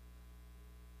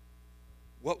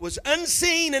 What was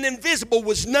unseen and invisible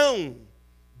was known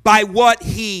by what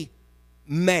he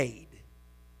made,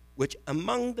 which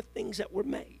among the things that were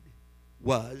made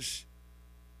was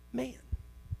man.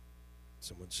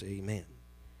 Someone say amen.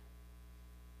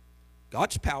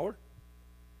 God's power,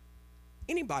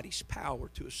 anybody's power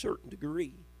to a certain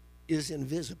degree, is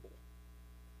invisible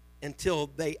until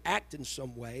they act in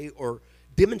some way or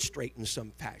demonstrate in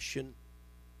some fashion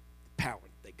the power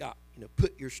that they got.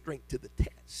 Put your strength to the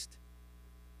test.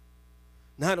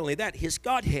 Not only that, his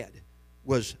Godhead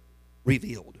was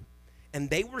revealed. And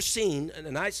they were seen,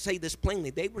 and I say this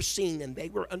plainly, they were seen and they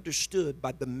were understood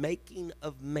by the making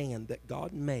of man that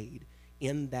God made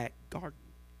in that garden.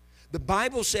 The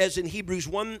Bible says in Hebrews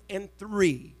 1 and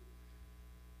 3,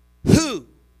 who,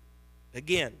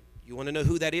 again, you want to know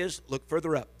who that is? Look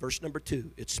further up, verse number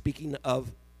 2. It's speaking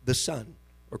of the Son,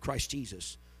 or Christ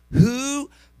Jesus. Who,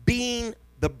 being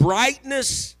the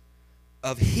brightness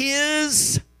of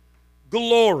his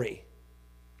glory.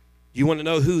 You want to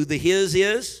know who the his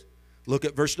is? Look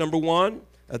at verse number 1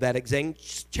 of that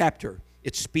exact chapter.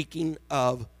 It's speaking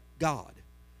of God.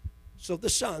 So the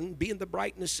Son being the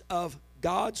brightness of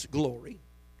God's glory,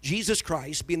 Jesus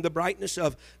Christ being the brightness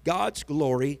of God's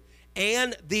glory,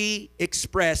 and the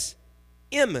express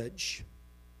image,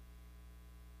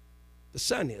 the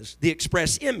Son is the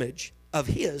express image of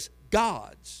his,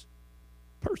 God's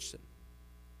person.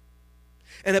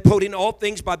 And upholding all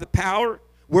things by the power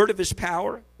word of his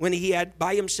power, when he had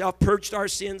by himself purged our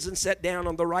sins and sat down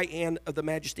on the right hand of the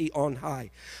majesty on high.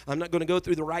 I'm not going to go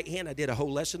through the right hand. I did a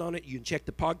whole lesson on it. You can check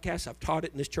the podcast. I've taught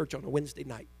it in this church on a Wednesday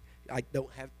night. I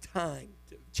don't have time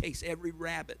to chase every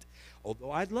rabbit,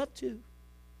 although I'd love to.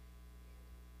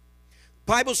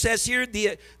 Bible says here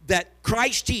that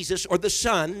Christ Jesus, or the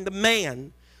Son, the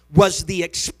man, was the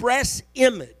express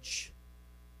image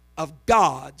of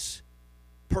God's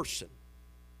person.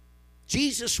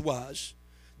 Jesus was,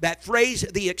 that phrase,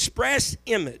 the express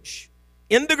image,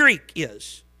 in the Greek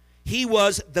is, he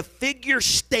was the figure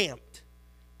stamped,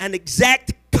 an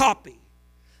exact copy,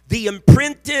 the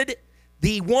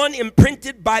one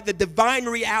imprinted by the divine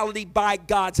reality, by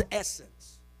God's essence.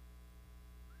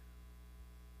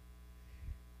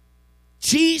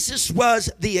 Jesus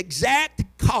was the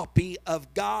exact copy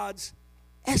of God's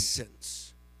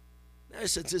essence. Now,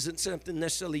 essence isn't something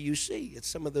necessarily you see. It's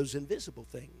some of those invisible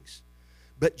things.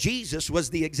 But Jesus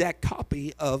was the exact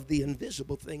copy of the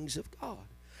invisible things of God.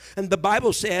 And the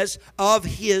Bible says of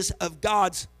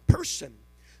God's person.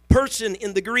 Person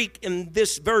in the Greek in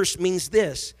this verse means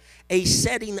this: a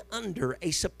setting under,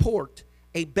 a support,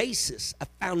 a basis, a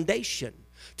foundation.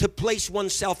 To place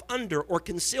oneself under or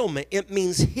concealment. It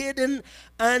means hidden,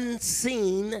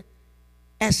 unseen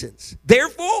essence.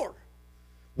 Therefore,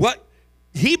 what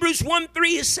Hebrews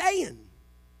 1:3 is saying,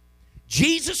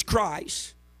 Jesus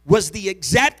Christ was the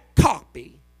exact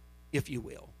copy, if you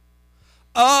will,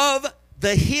 of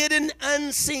the hidden,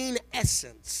 unseen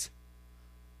essence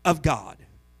of God.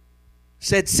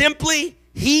 Said simply,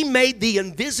 he made the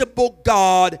invisible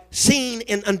God seen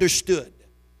and understood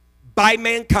by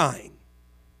mankind.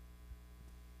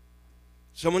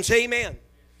 Someone say amen.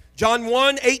 John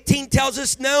 1:18 tells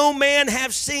us, no man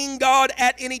have seen God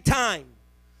at any time.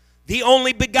 The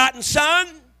only begotten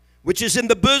Son, which is in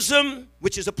the bosom,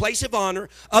 which is a place of honor,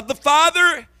 of the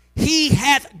Father, he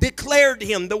hath declared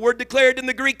him. The word declared in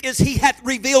the Greek is he hath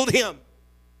revealed him.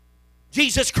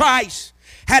 Jesus Christ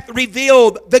hath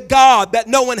revealed the God that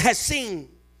no one has seen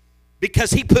because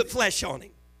he put flesh on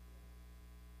him.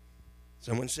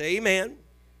 Someone say amen.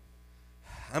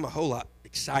 I'm a whole lot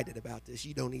excited about this.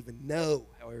 You don't even know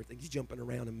how everything's jumping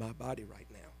around in my body right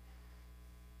now.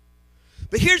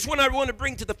 But here's what I want to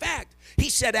bring to the fact. He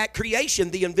said at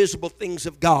creation, the invisible things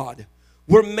of God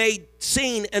were made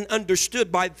seen and understood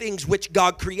by things which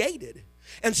God created.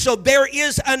 And so there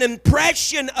is an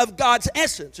impression of God's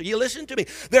essence. Are you listening to me?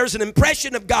 There's an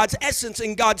impression of God's essence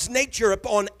and God's nature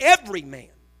upon every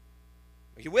man.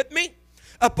 Are you with me?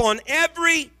 Upon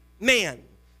every man.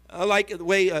 I like the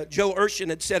way Joe Urshan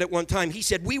had said it one time. He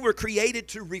said, we were created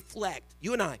to reflect,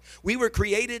 you and I, we were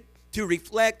created to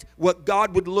reflect what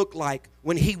God would look like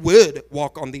when he would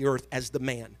walk on the earth as the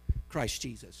man, Christ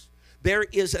Jesus. There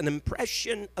is an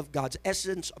impression of God's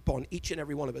essence upon each and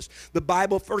every one of us. The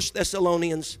Bible, 1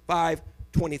 Thessalonians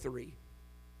 5:23.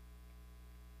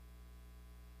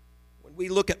 When we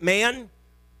look at man,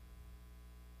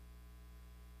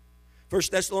 1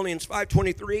 Thessalonians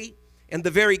 5:23, and the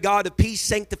very God of peace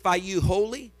sanctify you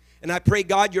wholly. And I pray,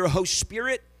 God, your whole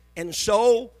spirit and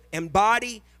soul and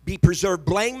body be preserved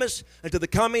blameless unto the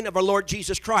coming of our Lord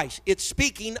Jesus Christ. It's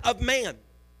speaking of man.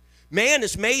 Man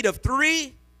is made of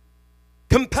three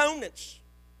components.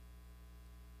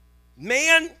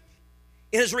 Man,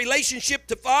 in his relationship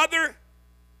to Father,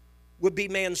 would be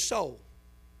man's soul.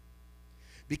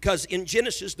 Because in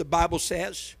Genesis, the Bible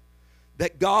says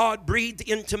that God breathed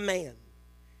into man,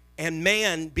 and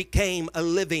man became a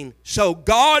living soul.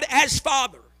 God as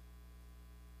Father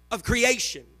of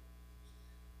creation.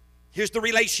 Here's the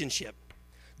relationship.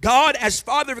 God as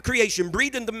Father of creation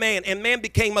breathed into man, and man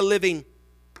became a living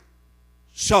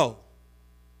soul.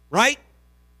 Right?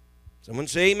 Someone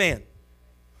say amen.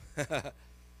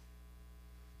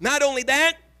 Not only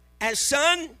that, as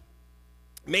Son,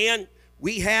 man,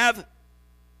 we have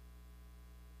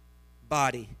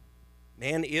body.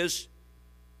 Man is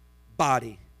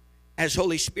body. As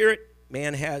Holy Spirit,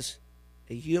 man has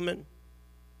a human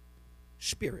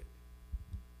spirit.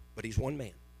 But he's one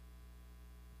man.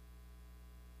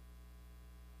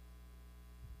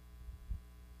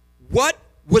 What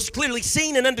was clearly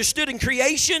seen and understood in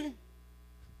creation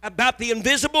about the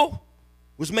invisible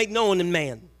was made known in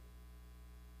man.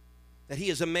 That he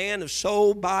is a man of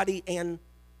soul, body, and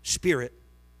spirit,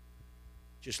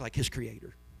 just like his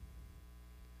Creator.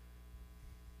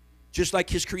 Just like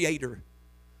his Creator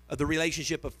of the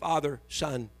relationship of Father,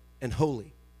 Son, and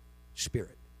Holy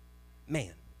Spirit.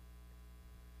 Man.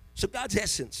 So God's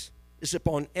essence is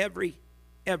upon every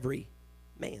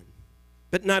man.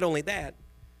 But not only that,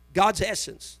 God's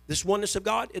essence, this oneness of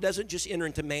God, it doesn't just enter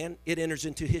into man, it enters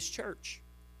into his church.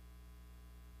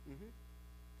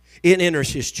 It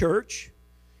enters His church.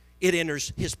 It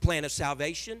enters His plan of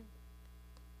salvation.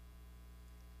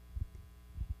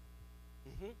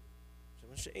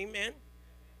 Someone say amen.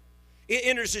 It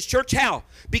enters His church. How?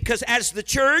 Because as the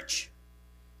church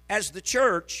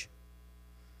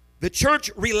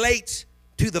relates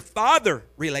to the Father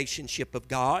relationship of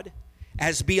God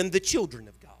as being the children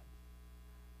of God.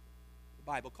 The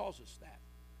Bible calls us that.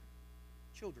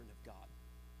 Children of God.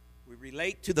 We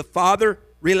relate to the Father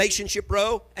relationship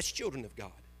row as children of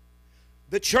God.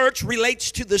 The church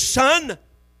relates to the Son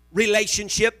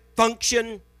relationship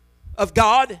function of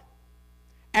God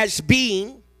as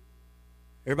being,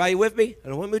 everybody with me? I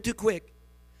don't want to move too quick.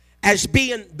 As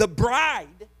being the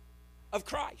bride of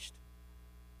Christ.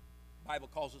 The Bible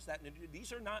calls us that.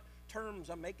 These are not terms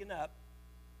I'm making up.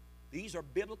 These are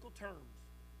biblical terms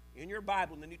in your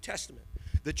Bible in the New Testament.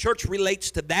 The church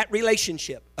relates to that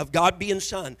relationship of God being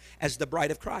Son as the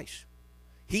bride of Christ.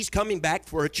 He's coming back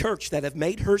for a church that have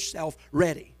made herself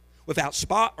ready without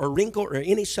spot or wrinkle or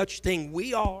any such thing.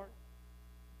 We are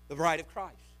the bride of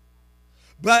Christ.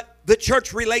 But the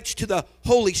church relates to the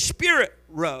Holy Spirit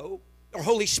row or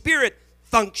Holy Spirit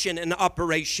function and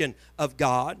operation of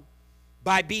God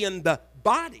by being the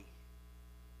body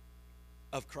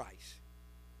of Christ.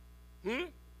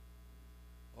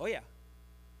 Oh yeah.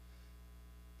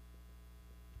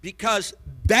 Because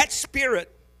that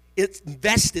Spirit, it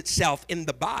invests itself in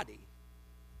the body,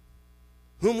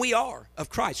 whom we are, of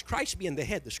Christ. Christ being the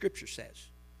head, the Scripture says.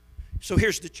 So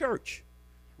here's the church,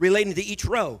 relating to each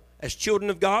row as children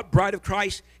of God, bride of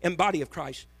Christ, and body of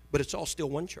Christ. But it's all still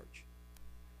one church.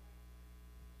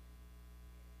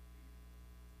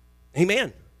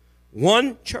 Amen.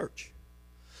 One church.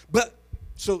 But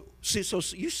so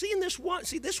you see in this one,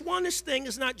 this oneness thing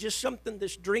is not just something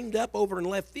that's dreamed up over in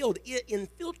left field. It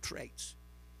infiltrates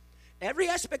every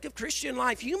aspect of Christian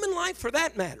life, human life for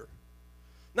that matter.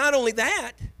 Not only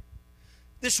that,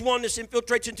 this oneness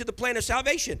infiltrates into the plan of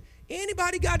salvation.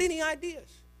 Anybody got any ideas?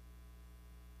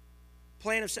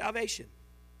 Plan of salvation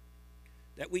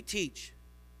that we teach.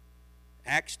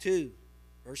 Acts 2,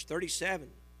 verse 37,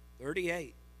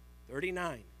 38,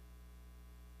 39.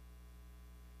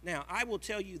 Now, I will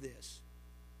tell you this,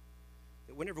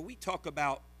 that whenever we talk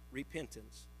about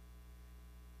repentance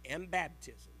and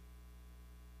baptism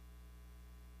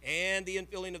and the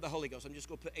infilling of the Holy Ghost, I'm just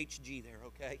going to put HG there,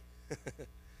 okay?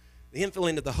 The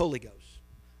infilling of the Holy Ghost.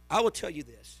 I will tell you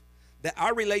this, that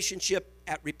our relationship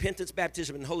at repentance,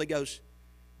 baptism, and Holy Ghost,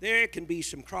 there can be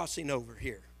some crossing over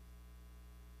here.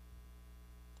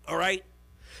 All right?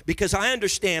 Because I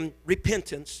understand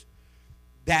repentance,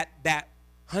 that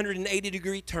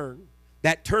 180-degree turn,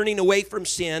 that turning away from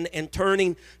sin and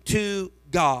turning to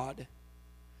God,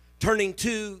 turning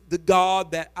to the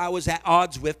God that I was at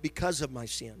odds with because of my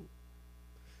sin.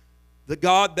 The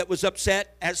God that was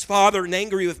upset as Father and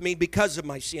angry with me because of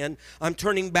my sin. I'm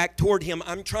turning back toward Him.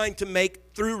 I'm trying to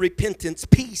make, through repentance,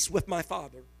 peace with my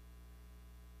Father.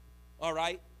 All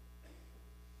right?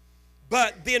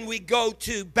 But then we go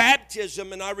to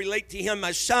baptism, and I relate to Him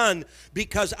as Son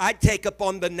because I take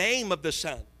upon the name of the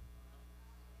Son.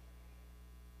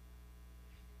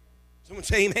 Someone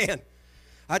say amen.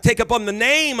 I take upon the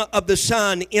name of the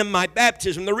Son in my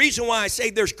baptism. The reason why I say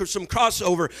there's some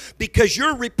crossover, because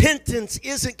your repentance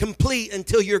isn't complete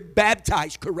until you're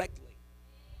baptized correctly.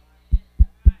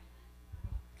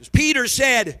 Because Peter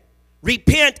said,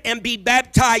 repent and be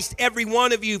baptized, every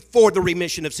one of you, for the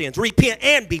remission of sins. Repent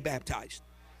and be baptized.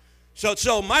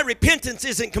 So my repentance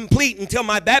isn't complete until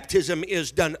my baptism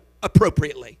is done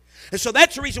appropriately. And so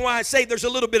that's the reason why I say there's a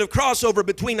little bit of crossover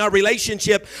between our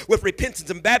relationship with repentance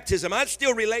and baptism. I'm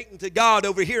still relating to God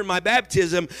over here in my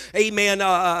baptism, amen,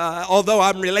 although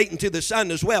I'm relating to the Son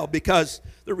as well, because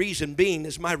the reason being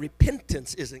is my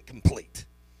repentance isn't complete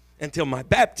until my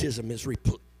baptism is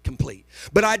complete.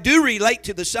 But I do relate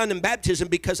to the Son in baptism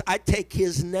because I take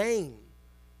His name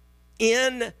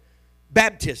in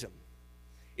baptism.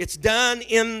 It's done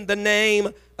in the name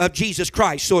of Jesus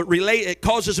Christ. So it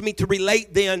causes me to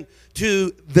relate then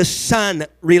to the Son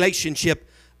relationship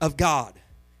of God.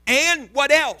 And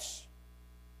what else?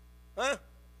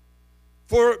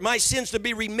 For my sins to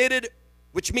be remitted,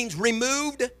 which means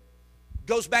removed,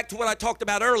 goes back to what I talked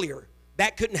about earlier.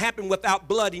 That couldn't happen without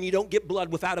blood, and you don't get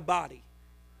blood without a body.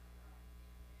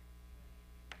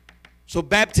 So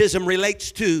baptism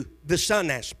relates to the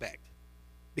Son aspect.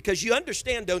 Because you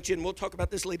understand, don't you, and we'll talk about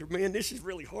this later. Man, this is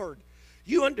really hard.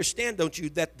 You understand, don't you,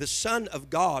 that the Son of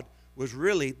God was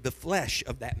really the flesh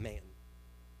of that man.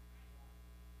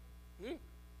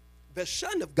 The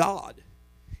Son of God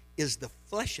is the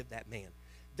flesh of that man.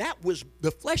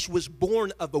 The flesh was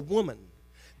born of a woman.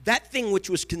 That thing which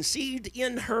was conceived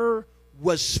in her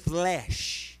was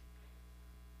flesh.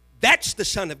 That's the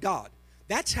Son of God.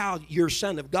 That's how your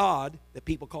Son of God, that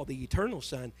people call the eternal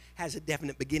Son, has a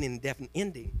definite beginning and definite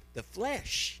ending. The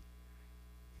flesh.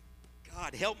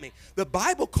 God help me. The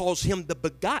Bible calls him the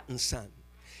begotten Son.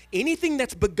 Anything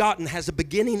that's begotten has a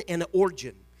beginning and an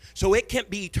origin. So it can't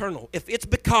be eternal. If it's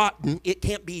begotten, it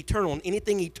can't be eternal. And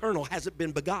anything eternal hasn't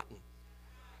been begotten.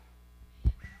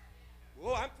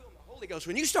 Whoa, I'm feeling the Holy Ghost.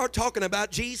 When you start talking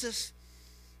about Jesus,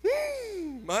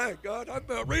 my God, I'm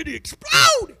about ready to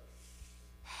explode.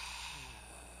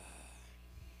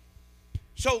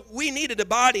 So we needed a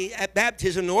body at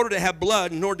baptism in order to have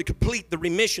blood, in order to complete the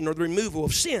remission or the removal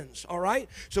of sins, all right?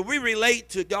 So we relate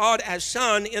to God as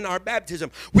Son in our baptism.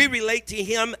 We relate to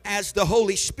him as the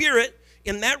Holy Spirit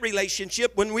in that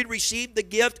relationship when we receive the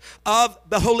gift of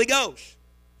the Holy Ghost.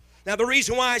 Now, the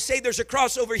reason why I say there's a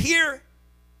crossover here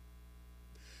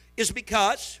is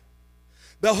because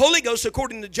the Holy Ghost,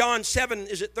 according to John 7,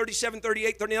 is it 37,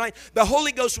 38, 39? The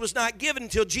Holy Ghost was not given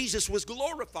until Jesus was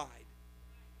glorified.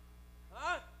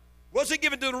 Wasn't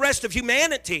given to the rest of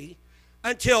humanity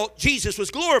until Jesus was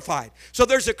glorified. So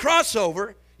there's a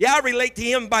crossover. Yeah, I relate to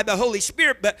him by the Holy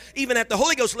Spirit, but even at the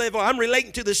Holy Ghost level, I'm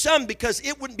relating to the Son because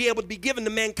it wouldn't be able to be given to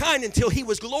mankind until he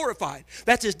was glorified.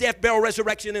 That's his death, burial,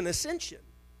 resurrection, and ascension.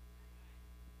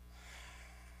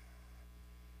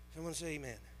 Someone say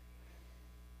amen.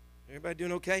 Everybody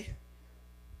doing okay?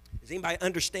 Is anybody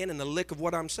understanding the lick of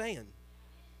what I'm saying?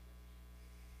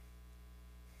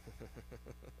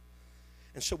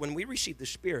 And so when we receive the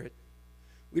Spirit,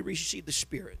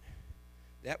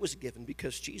 that was given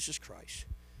because Jesus Christ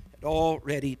had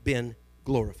already been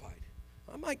glorified.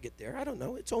 I might get there. I don't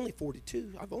know. It's only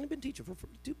 42. I've only been teaching for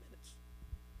 42 minutes.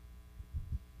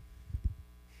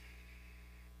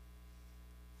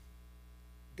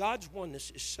 God's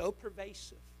oneness is so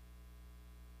pervasive.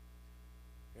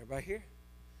 Everybody here?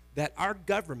 That our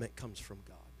government comes from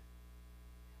God.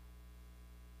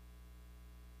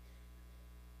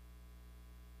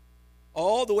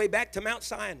 All the way back to Mount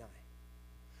Sinai.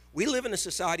 We live in a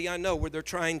society, I know, where they're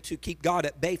trying to keep God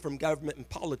at bay from government and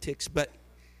politics, but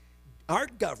our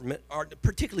government,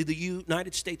 particularly the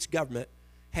United States government,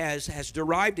 has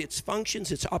derived its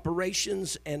functions, its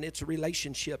operations, and its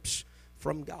relationships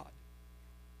from God.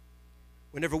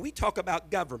 Whenever we talk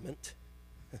about government,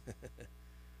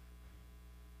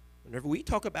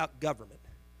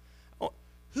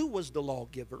 who was the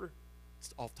lawgiver?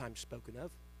 It's oftentimes spoken of.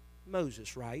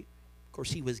 Moses, right? Of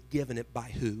course, he was given it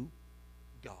by who?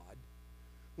 God.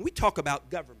 When we talk about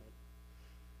government,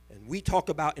 and we talk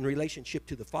about in relationship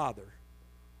to the Father,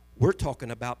 we're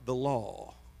talking about the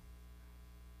law.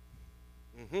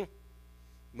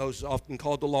 Moses often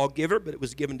called the lawgiver, but it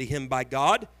was given to him by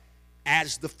God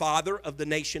as the father of the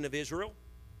nation of Israel.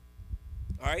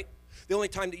 All right? The only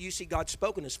time that you see God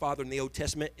spoken as Father in the Old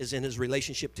Testament is in his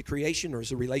relationship to creation or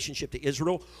his relationship to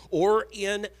Israel or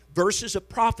in verses of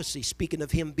prophecy speaking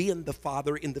of him being the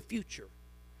Father in the future.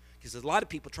 Because a lot of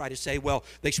people try to say, well,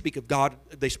 they speak of God,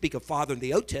 they speak of Father in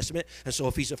the Old Testament, and so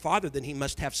if he's a father, then he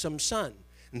must have some son.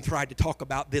 And tried to talk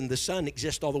about then the Son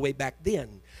exists all the way back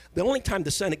then. The only time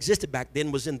the Son existed back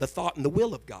then was in the thought and the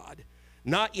will of God,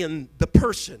 not in the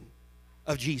person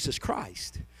of Jesus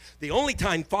Christ. The only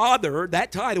time Father,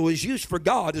 that title is used for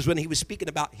God, is when he was speaking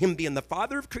about him being the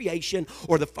Father of creation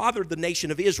or the Father of the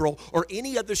nation of Israel or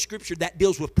any other scripture that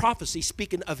deals with prophecy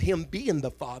speaking of him being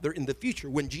the Father in the future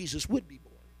when Jesus would be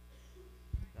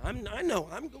born. I know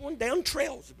I'm going down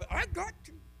trails, but I got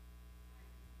to.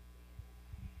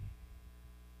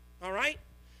 All right?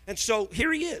 And so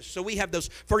here he is. So we have those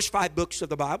first 5 books of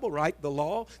the Bible, right? The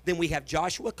law. Then we have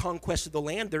Joshua, conquest of the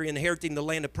land. They're inheriting the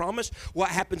land of promise. What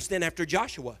happens then after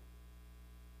Joshua?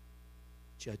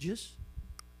 Judges.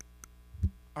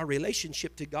 Our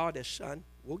relationship to God as Son.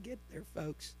 We'll get there,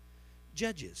 folks.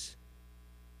 Judges.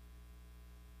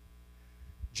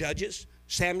 Judges.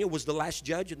 Samuel was the last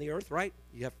judge in the earth, right?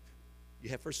 You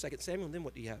have 1st, 2nd Samuel, and then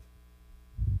what do you have?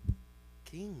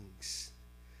 Kings.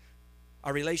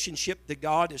 Our relationship to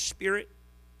God is spirit,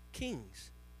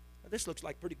 kings. Now, this looks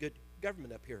like pretty good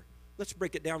government up here. Let's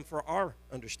break it down for our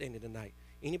understanding tonight.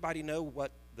 Anybody know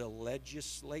what the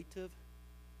legislative?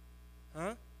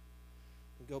 Huh?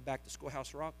 We go back to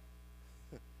Schoolhouse Rock.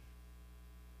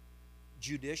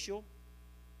 Judicial.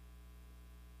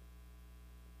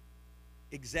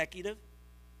 Executive.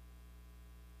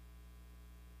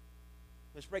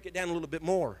 Let's break it down a little bit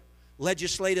more.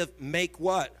 Legislative make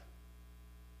what?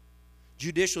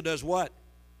 Judicial does what?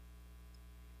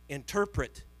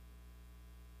 Interpret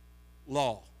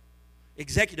law.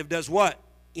 Executive does what?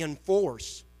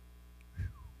 Enforce.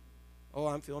 Oh,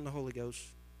 I'm feeling the Holy Ghost.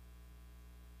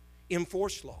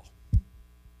 Enforce law.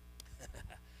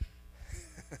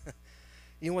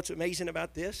 You know what's amazing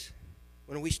about this?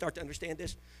 When we start to understand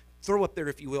this, throw up there,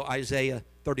 if you will, Isaiah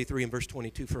 33 and verse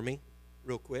 22 for me,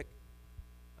 real quick.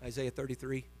 Isaiah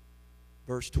 33,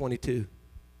 verse 22. You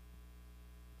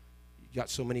got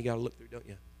so many you got to look through, don't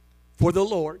you? For the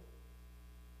Lord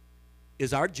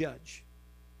is our judge.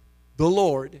 The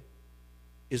Lord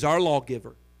is our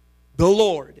lawgiver. The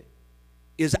Lord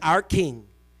is our king.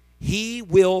 He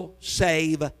will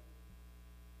save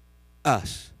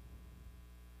us.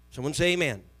 Someone say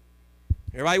amen.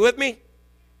 Everybody with me?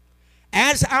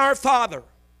 As our Father,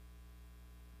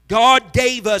 God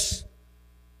gave us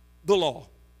the law.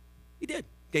 He did.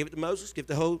 Gave it to Moses, gave it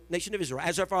to the whole nation of Israel.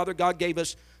 As our Father, God gave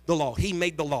us the law. He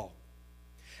made the law.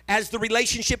 As the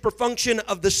relationship or function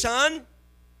of the Son,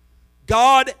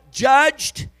 God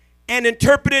judged and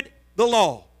interpreted the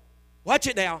law. Watch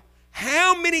it now.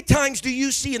 How many times do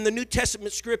you see in the New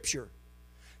Testament Scripture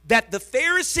that the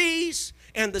Pharisees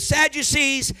and the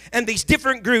Sadducees and these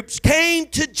different groups came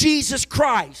to Jesus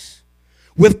Christ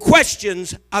with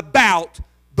questions about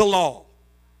the law?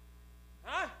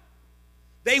 Huh?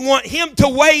 They want him to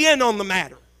weigh in on the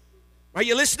matter. Are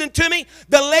you listening to me?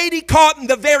 The lady caught in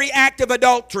the very act of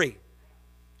adultery.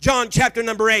 John chapter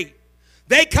number 8.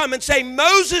 They come and say,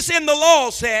 Moses in the law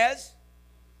says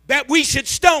that we should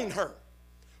stone her.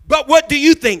 But what do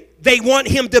you think? They want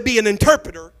him to be an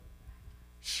interpreter.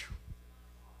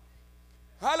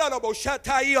 They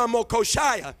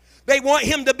want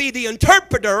him to be the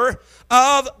interpreter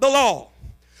of the law.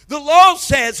 The law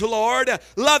says, Lord,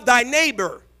 love thy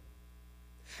neighbor.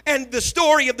 And the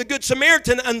story of the Good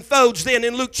Samaritan unfolds then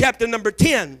in Luke chapter number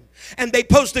 10. And they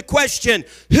pose the question,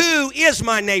 who is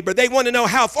my neighbor? They want to know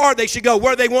how far they should go.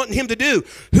 What are they wanting him to do?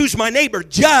 Who's my neighbor?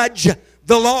 Judge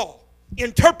the law.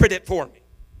 Interpret it for me.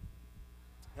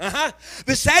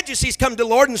 The Sadducees come to the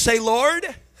Lord and say, Lord,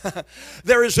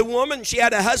 there is a woman, she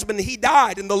had a husband, he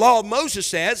died. And the law of Moses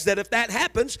says that if that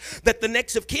happens, that the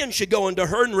next of kin should go unto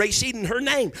her and raise seed in her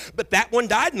name. But that one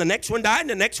died, and the next one died, and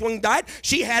the next one died.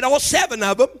 She had all 7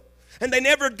 of them. And they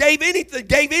never gave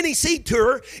any seed to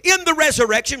her. In the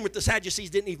resurrection, which the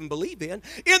Sadducees didn't even believe in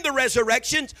the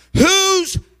resurrection,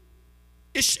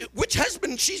 which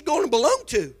husband she's going to belong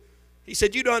to? He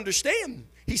said, you don't understand.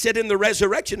 He said, in the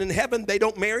resurrection in heaven, they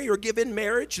don't marry or give in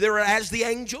marriage. They're as the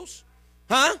angels.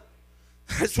 Huh?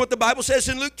 That's what the Bible says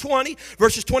in Luke 20,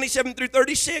 verses 27 through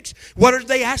 36. What are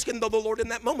they asking the Lord in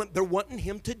that moment? They're wanting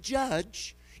him to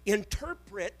judge,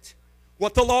 interpret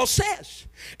what the law says.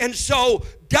 And so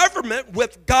government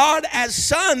with God as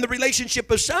Son, the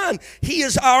relationship of Son, he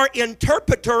is our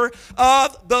interpreter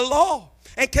of the law.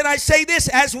 And can I say this?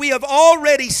 As we have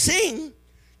already seen,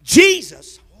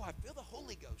 Jesus, oh, I feel the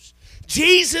Holy Ghost.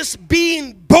 Jesus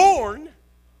being born,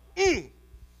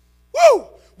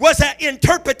 was an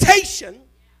interpretation.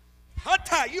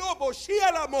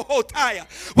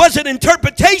 Was an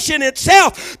interpretation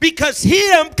itself, because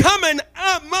him coming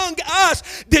among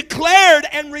us declared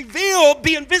and revealed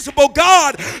the invisible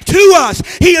God to us.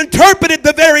 He interpreted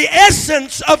the very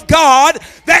essence of God,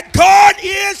 that God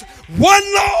is one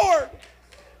Lord.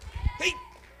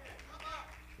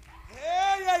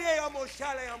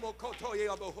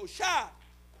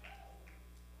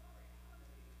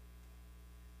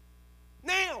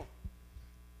 Now,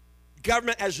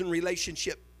 government as in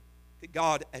relationship to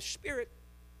God as spirit,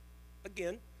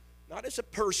 again, not as a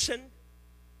person,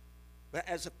 but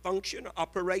as a function, an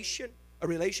operation, a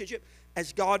relationship,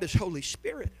 as God as Holy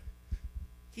Spirit.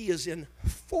 He is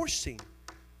enforcing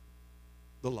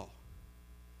the law.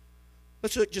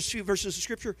 Let's look just a few verses of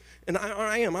Scripture, and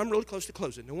I'm really close to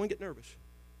closing. No one get nervous.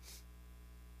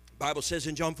 The Bible says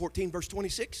in John 14, verse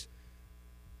 26,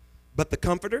 but the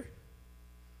Comforter,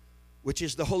 which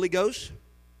is the Holy Ghost,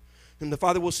 whom the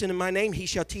Father will send in my name, he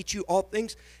shall teach you all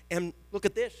things. And look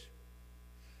at this.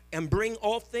 And bring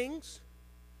all things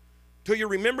to your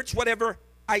remembrance, whatever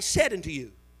I said unto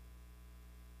you.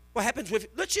 What happens with,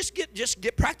 let's just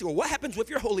get practical. What happens with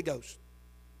your Holy Ghost?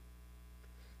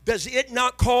 Does it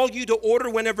not call you to order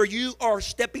whenever you are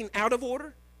stepping out of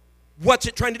order? What's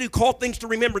it trying to do? Call things to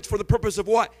remembrance for the purpose of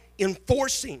what?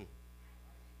 Enforcing.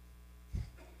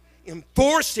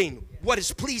 Enforcing what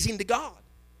is pleasing to God.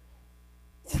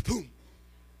 Boom.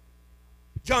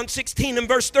 John 16 and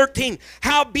verse 13.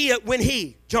 Howbeit when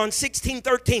he, John 16,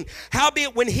 13.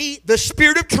 Howbeit when he, the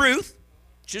Spirit of truth,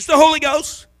 which is the Holy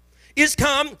Ghost, is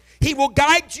come, he will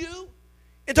guide you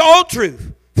into all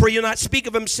truth. For he will not speak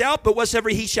of himself, but whatsoever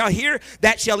he shall hear,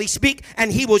 that shall he speak,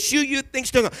 and he will shew you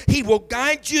things to come. He will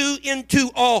guide you into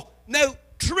all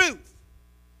truth.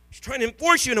 He's trying to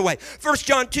enforce you in a way. 1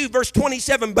 John 2, verse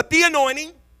 27. But the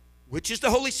anointing, which is the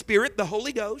Holy Spirit, the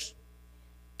Holy Ghost,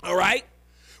 all right,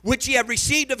 which ye have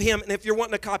received of him. And if you're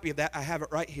wanting a copy of that, I have it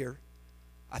right here.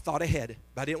 I thought ahead,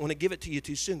 but I didn't want to give it to you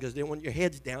too soon because I didn't want your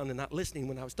heads down and not listening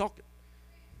when I was talking.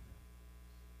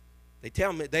 They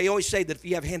tell me, they always say that if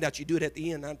you have handouts, you do it at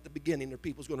the end, not at the beginning, or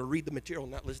people's going to read the material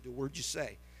and not listen to a word you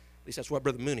say. At least that's what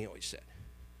Brother Mooney always said.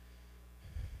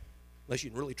 Unless you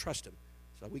can really trust him.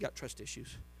 So we got trust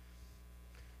issues.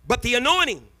 But the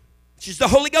anointing, which is the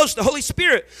Holy Ghost, the Holy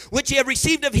Spirit, which ye have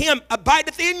received of him,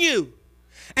 abideth in you.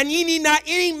 And ye need not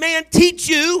any man teach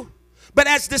you, but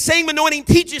as the same anointing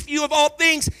teacheth you of all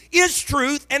things, is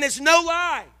truth and is no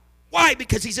lie. Why?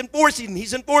 Because he's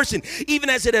enforcing. Even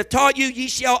as it hath taught you, ye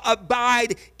shall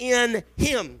abide in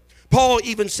him. Paul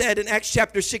even said in Acts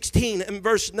chapter 16 and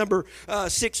verse number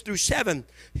 6 through 7,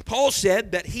 Paul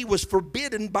said that he was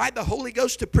forbidden by the Holy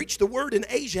Ghost to preach the word in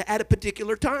Asia at a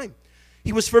particular time.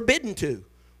 He was forbidden to.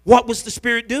 What was the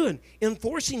Spirit doing?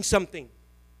 Enforcing something.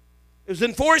 It was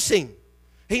enforcing.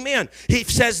 Amen. He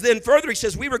says then further, he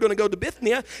says, we were going to go to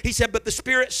Bithynia. He said, but the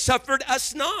Spirit suffered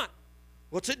us not.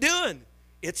 What's it doing?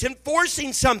 It's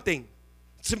enforcing something.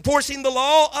 It's enforcing the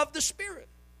law of the Spirit.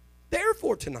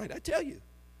 Therefore, tonight, I tell you,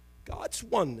 God's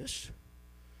oneness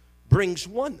brings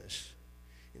oneness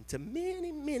into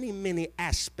many, many, many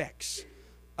aspects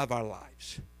of our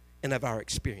lives and of our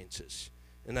experiences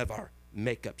and of our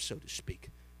makeup, so to speak.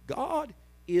 God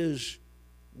is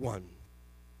one.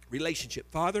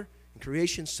 Relationship, Father in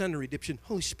creation, Son in redemption,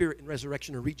 Holy Spirit in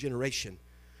resurrection or regeneration.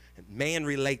 And man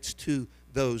relates to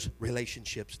those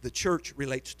relationships. The church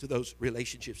relates to those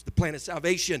relationships. The plan of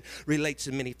salvation relates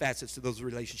in many facets to those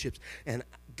relationships. And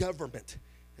government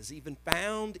has even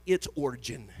found its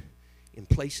origin in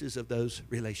places of those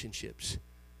relationships.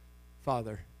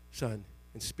 Father, Son,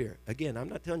 and Spirit. Again, I'm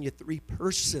not telling you three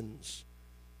persons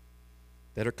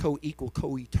that are co-equal,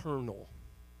 co-eternal,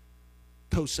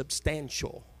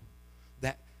 co-substantial,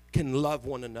 that can love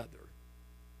one another.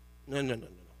 No.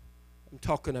 I'm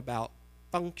talking about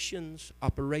functions,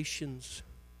 operations,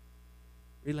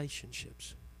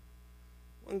 relationships.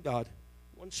 One God,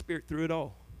 one Spirit through it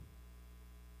all.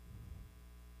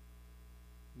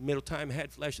 Middle time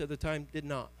had flesh, other time did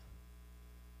not.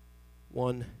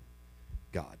 One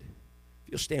God. If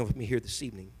you'll stand with me here this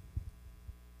evening.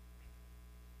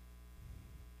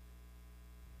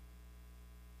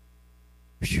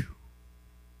 Whew.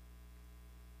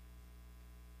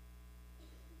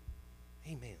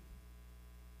 Amen.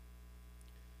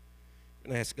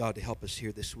 I'm going to ask God to help us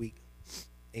here this week.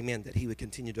 Amen. That he would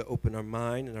continue to open our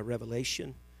mind and our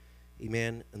revelation.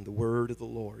 Amen. And the word of the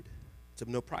Lord. It's of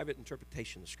no private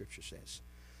interpretation, the scripture says.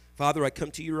 Father, I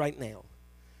come to you right now.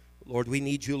 Lord, we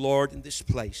need you, Lord, in this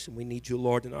place. And we need you,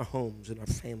 Lord, in our homes and our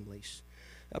families.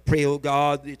 I pray, oh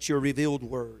God, that your revealed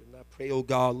word. And I pray, oh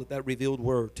God, let that revealed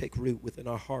word take root within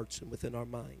our hearts and within our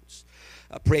minds.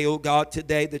 I pray, oh God,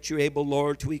 today that you're able,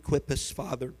 Lord, to equip us,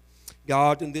 Father.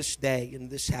 God, in this day, in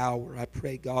this hour, I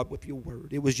pray, God, with your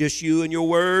word. It was just you and your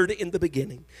word in the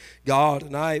beginning. God,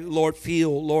 and I, Lord,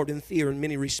 feel, Lord, in fear in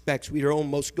many respects. We are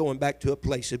almost going back to a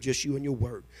place of just you and your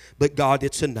word. But God,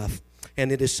 it's enough.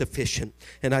 And it is sufficient.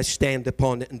 And I stand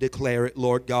upon it and declare it,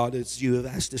 Lord God, as you have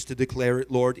asked us to declare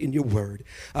it, Lord, in your word.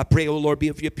 I pray, oh Lord,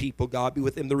 be with your people, God. Be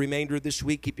with them the remainder of this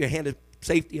week. Keep your hand of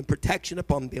safety and protection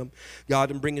upon them, God,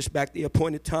 and bring us back the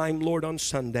appointed time, Lord, on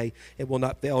Sunday. And will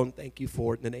not fail, and thank you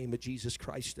for it. In the name of Jesus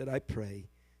Christ that I pray.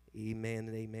 Amen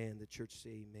and amen. The church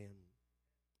say amen.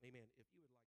 Amen.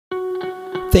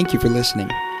 Thank you for listening.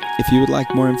 If you would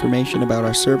like more information about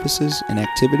our services and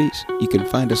activities, you can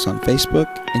find us on Facebook,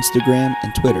 Instagram,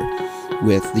 and Twitter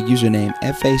with the username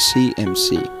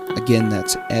FACMC. Again,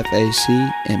 that's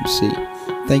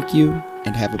FACMC. Thank you,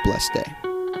 and have a blessed day.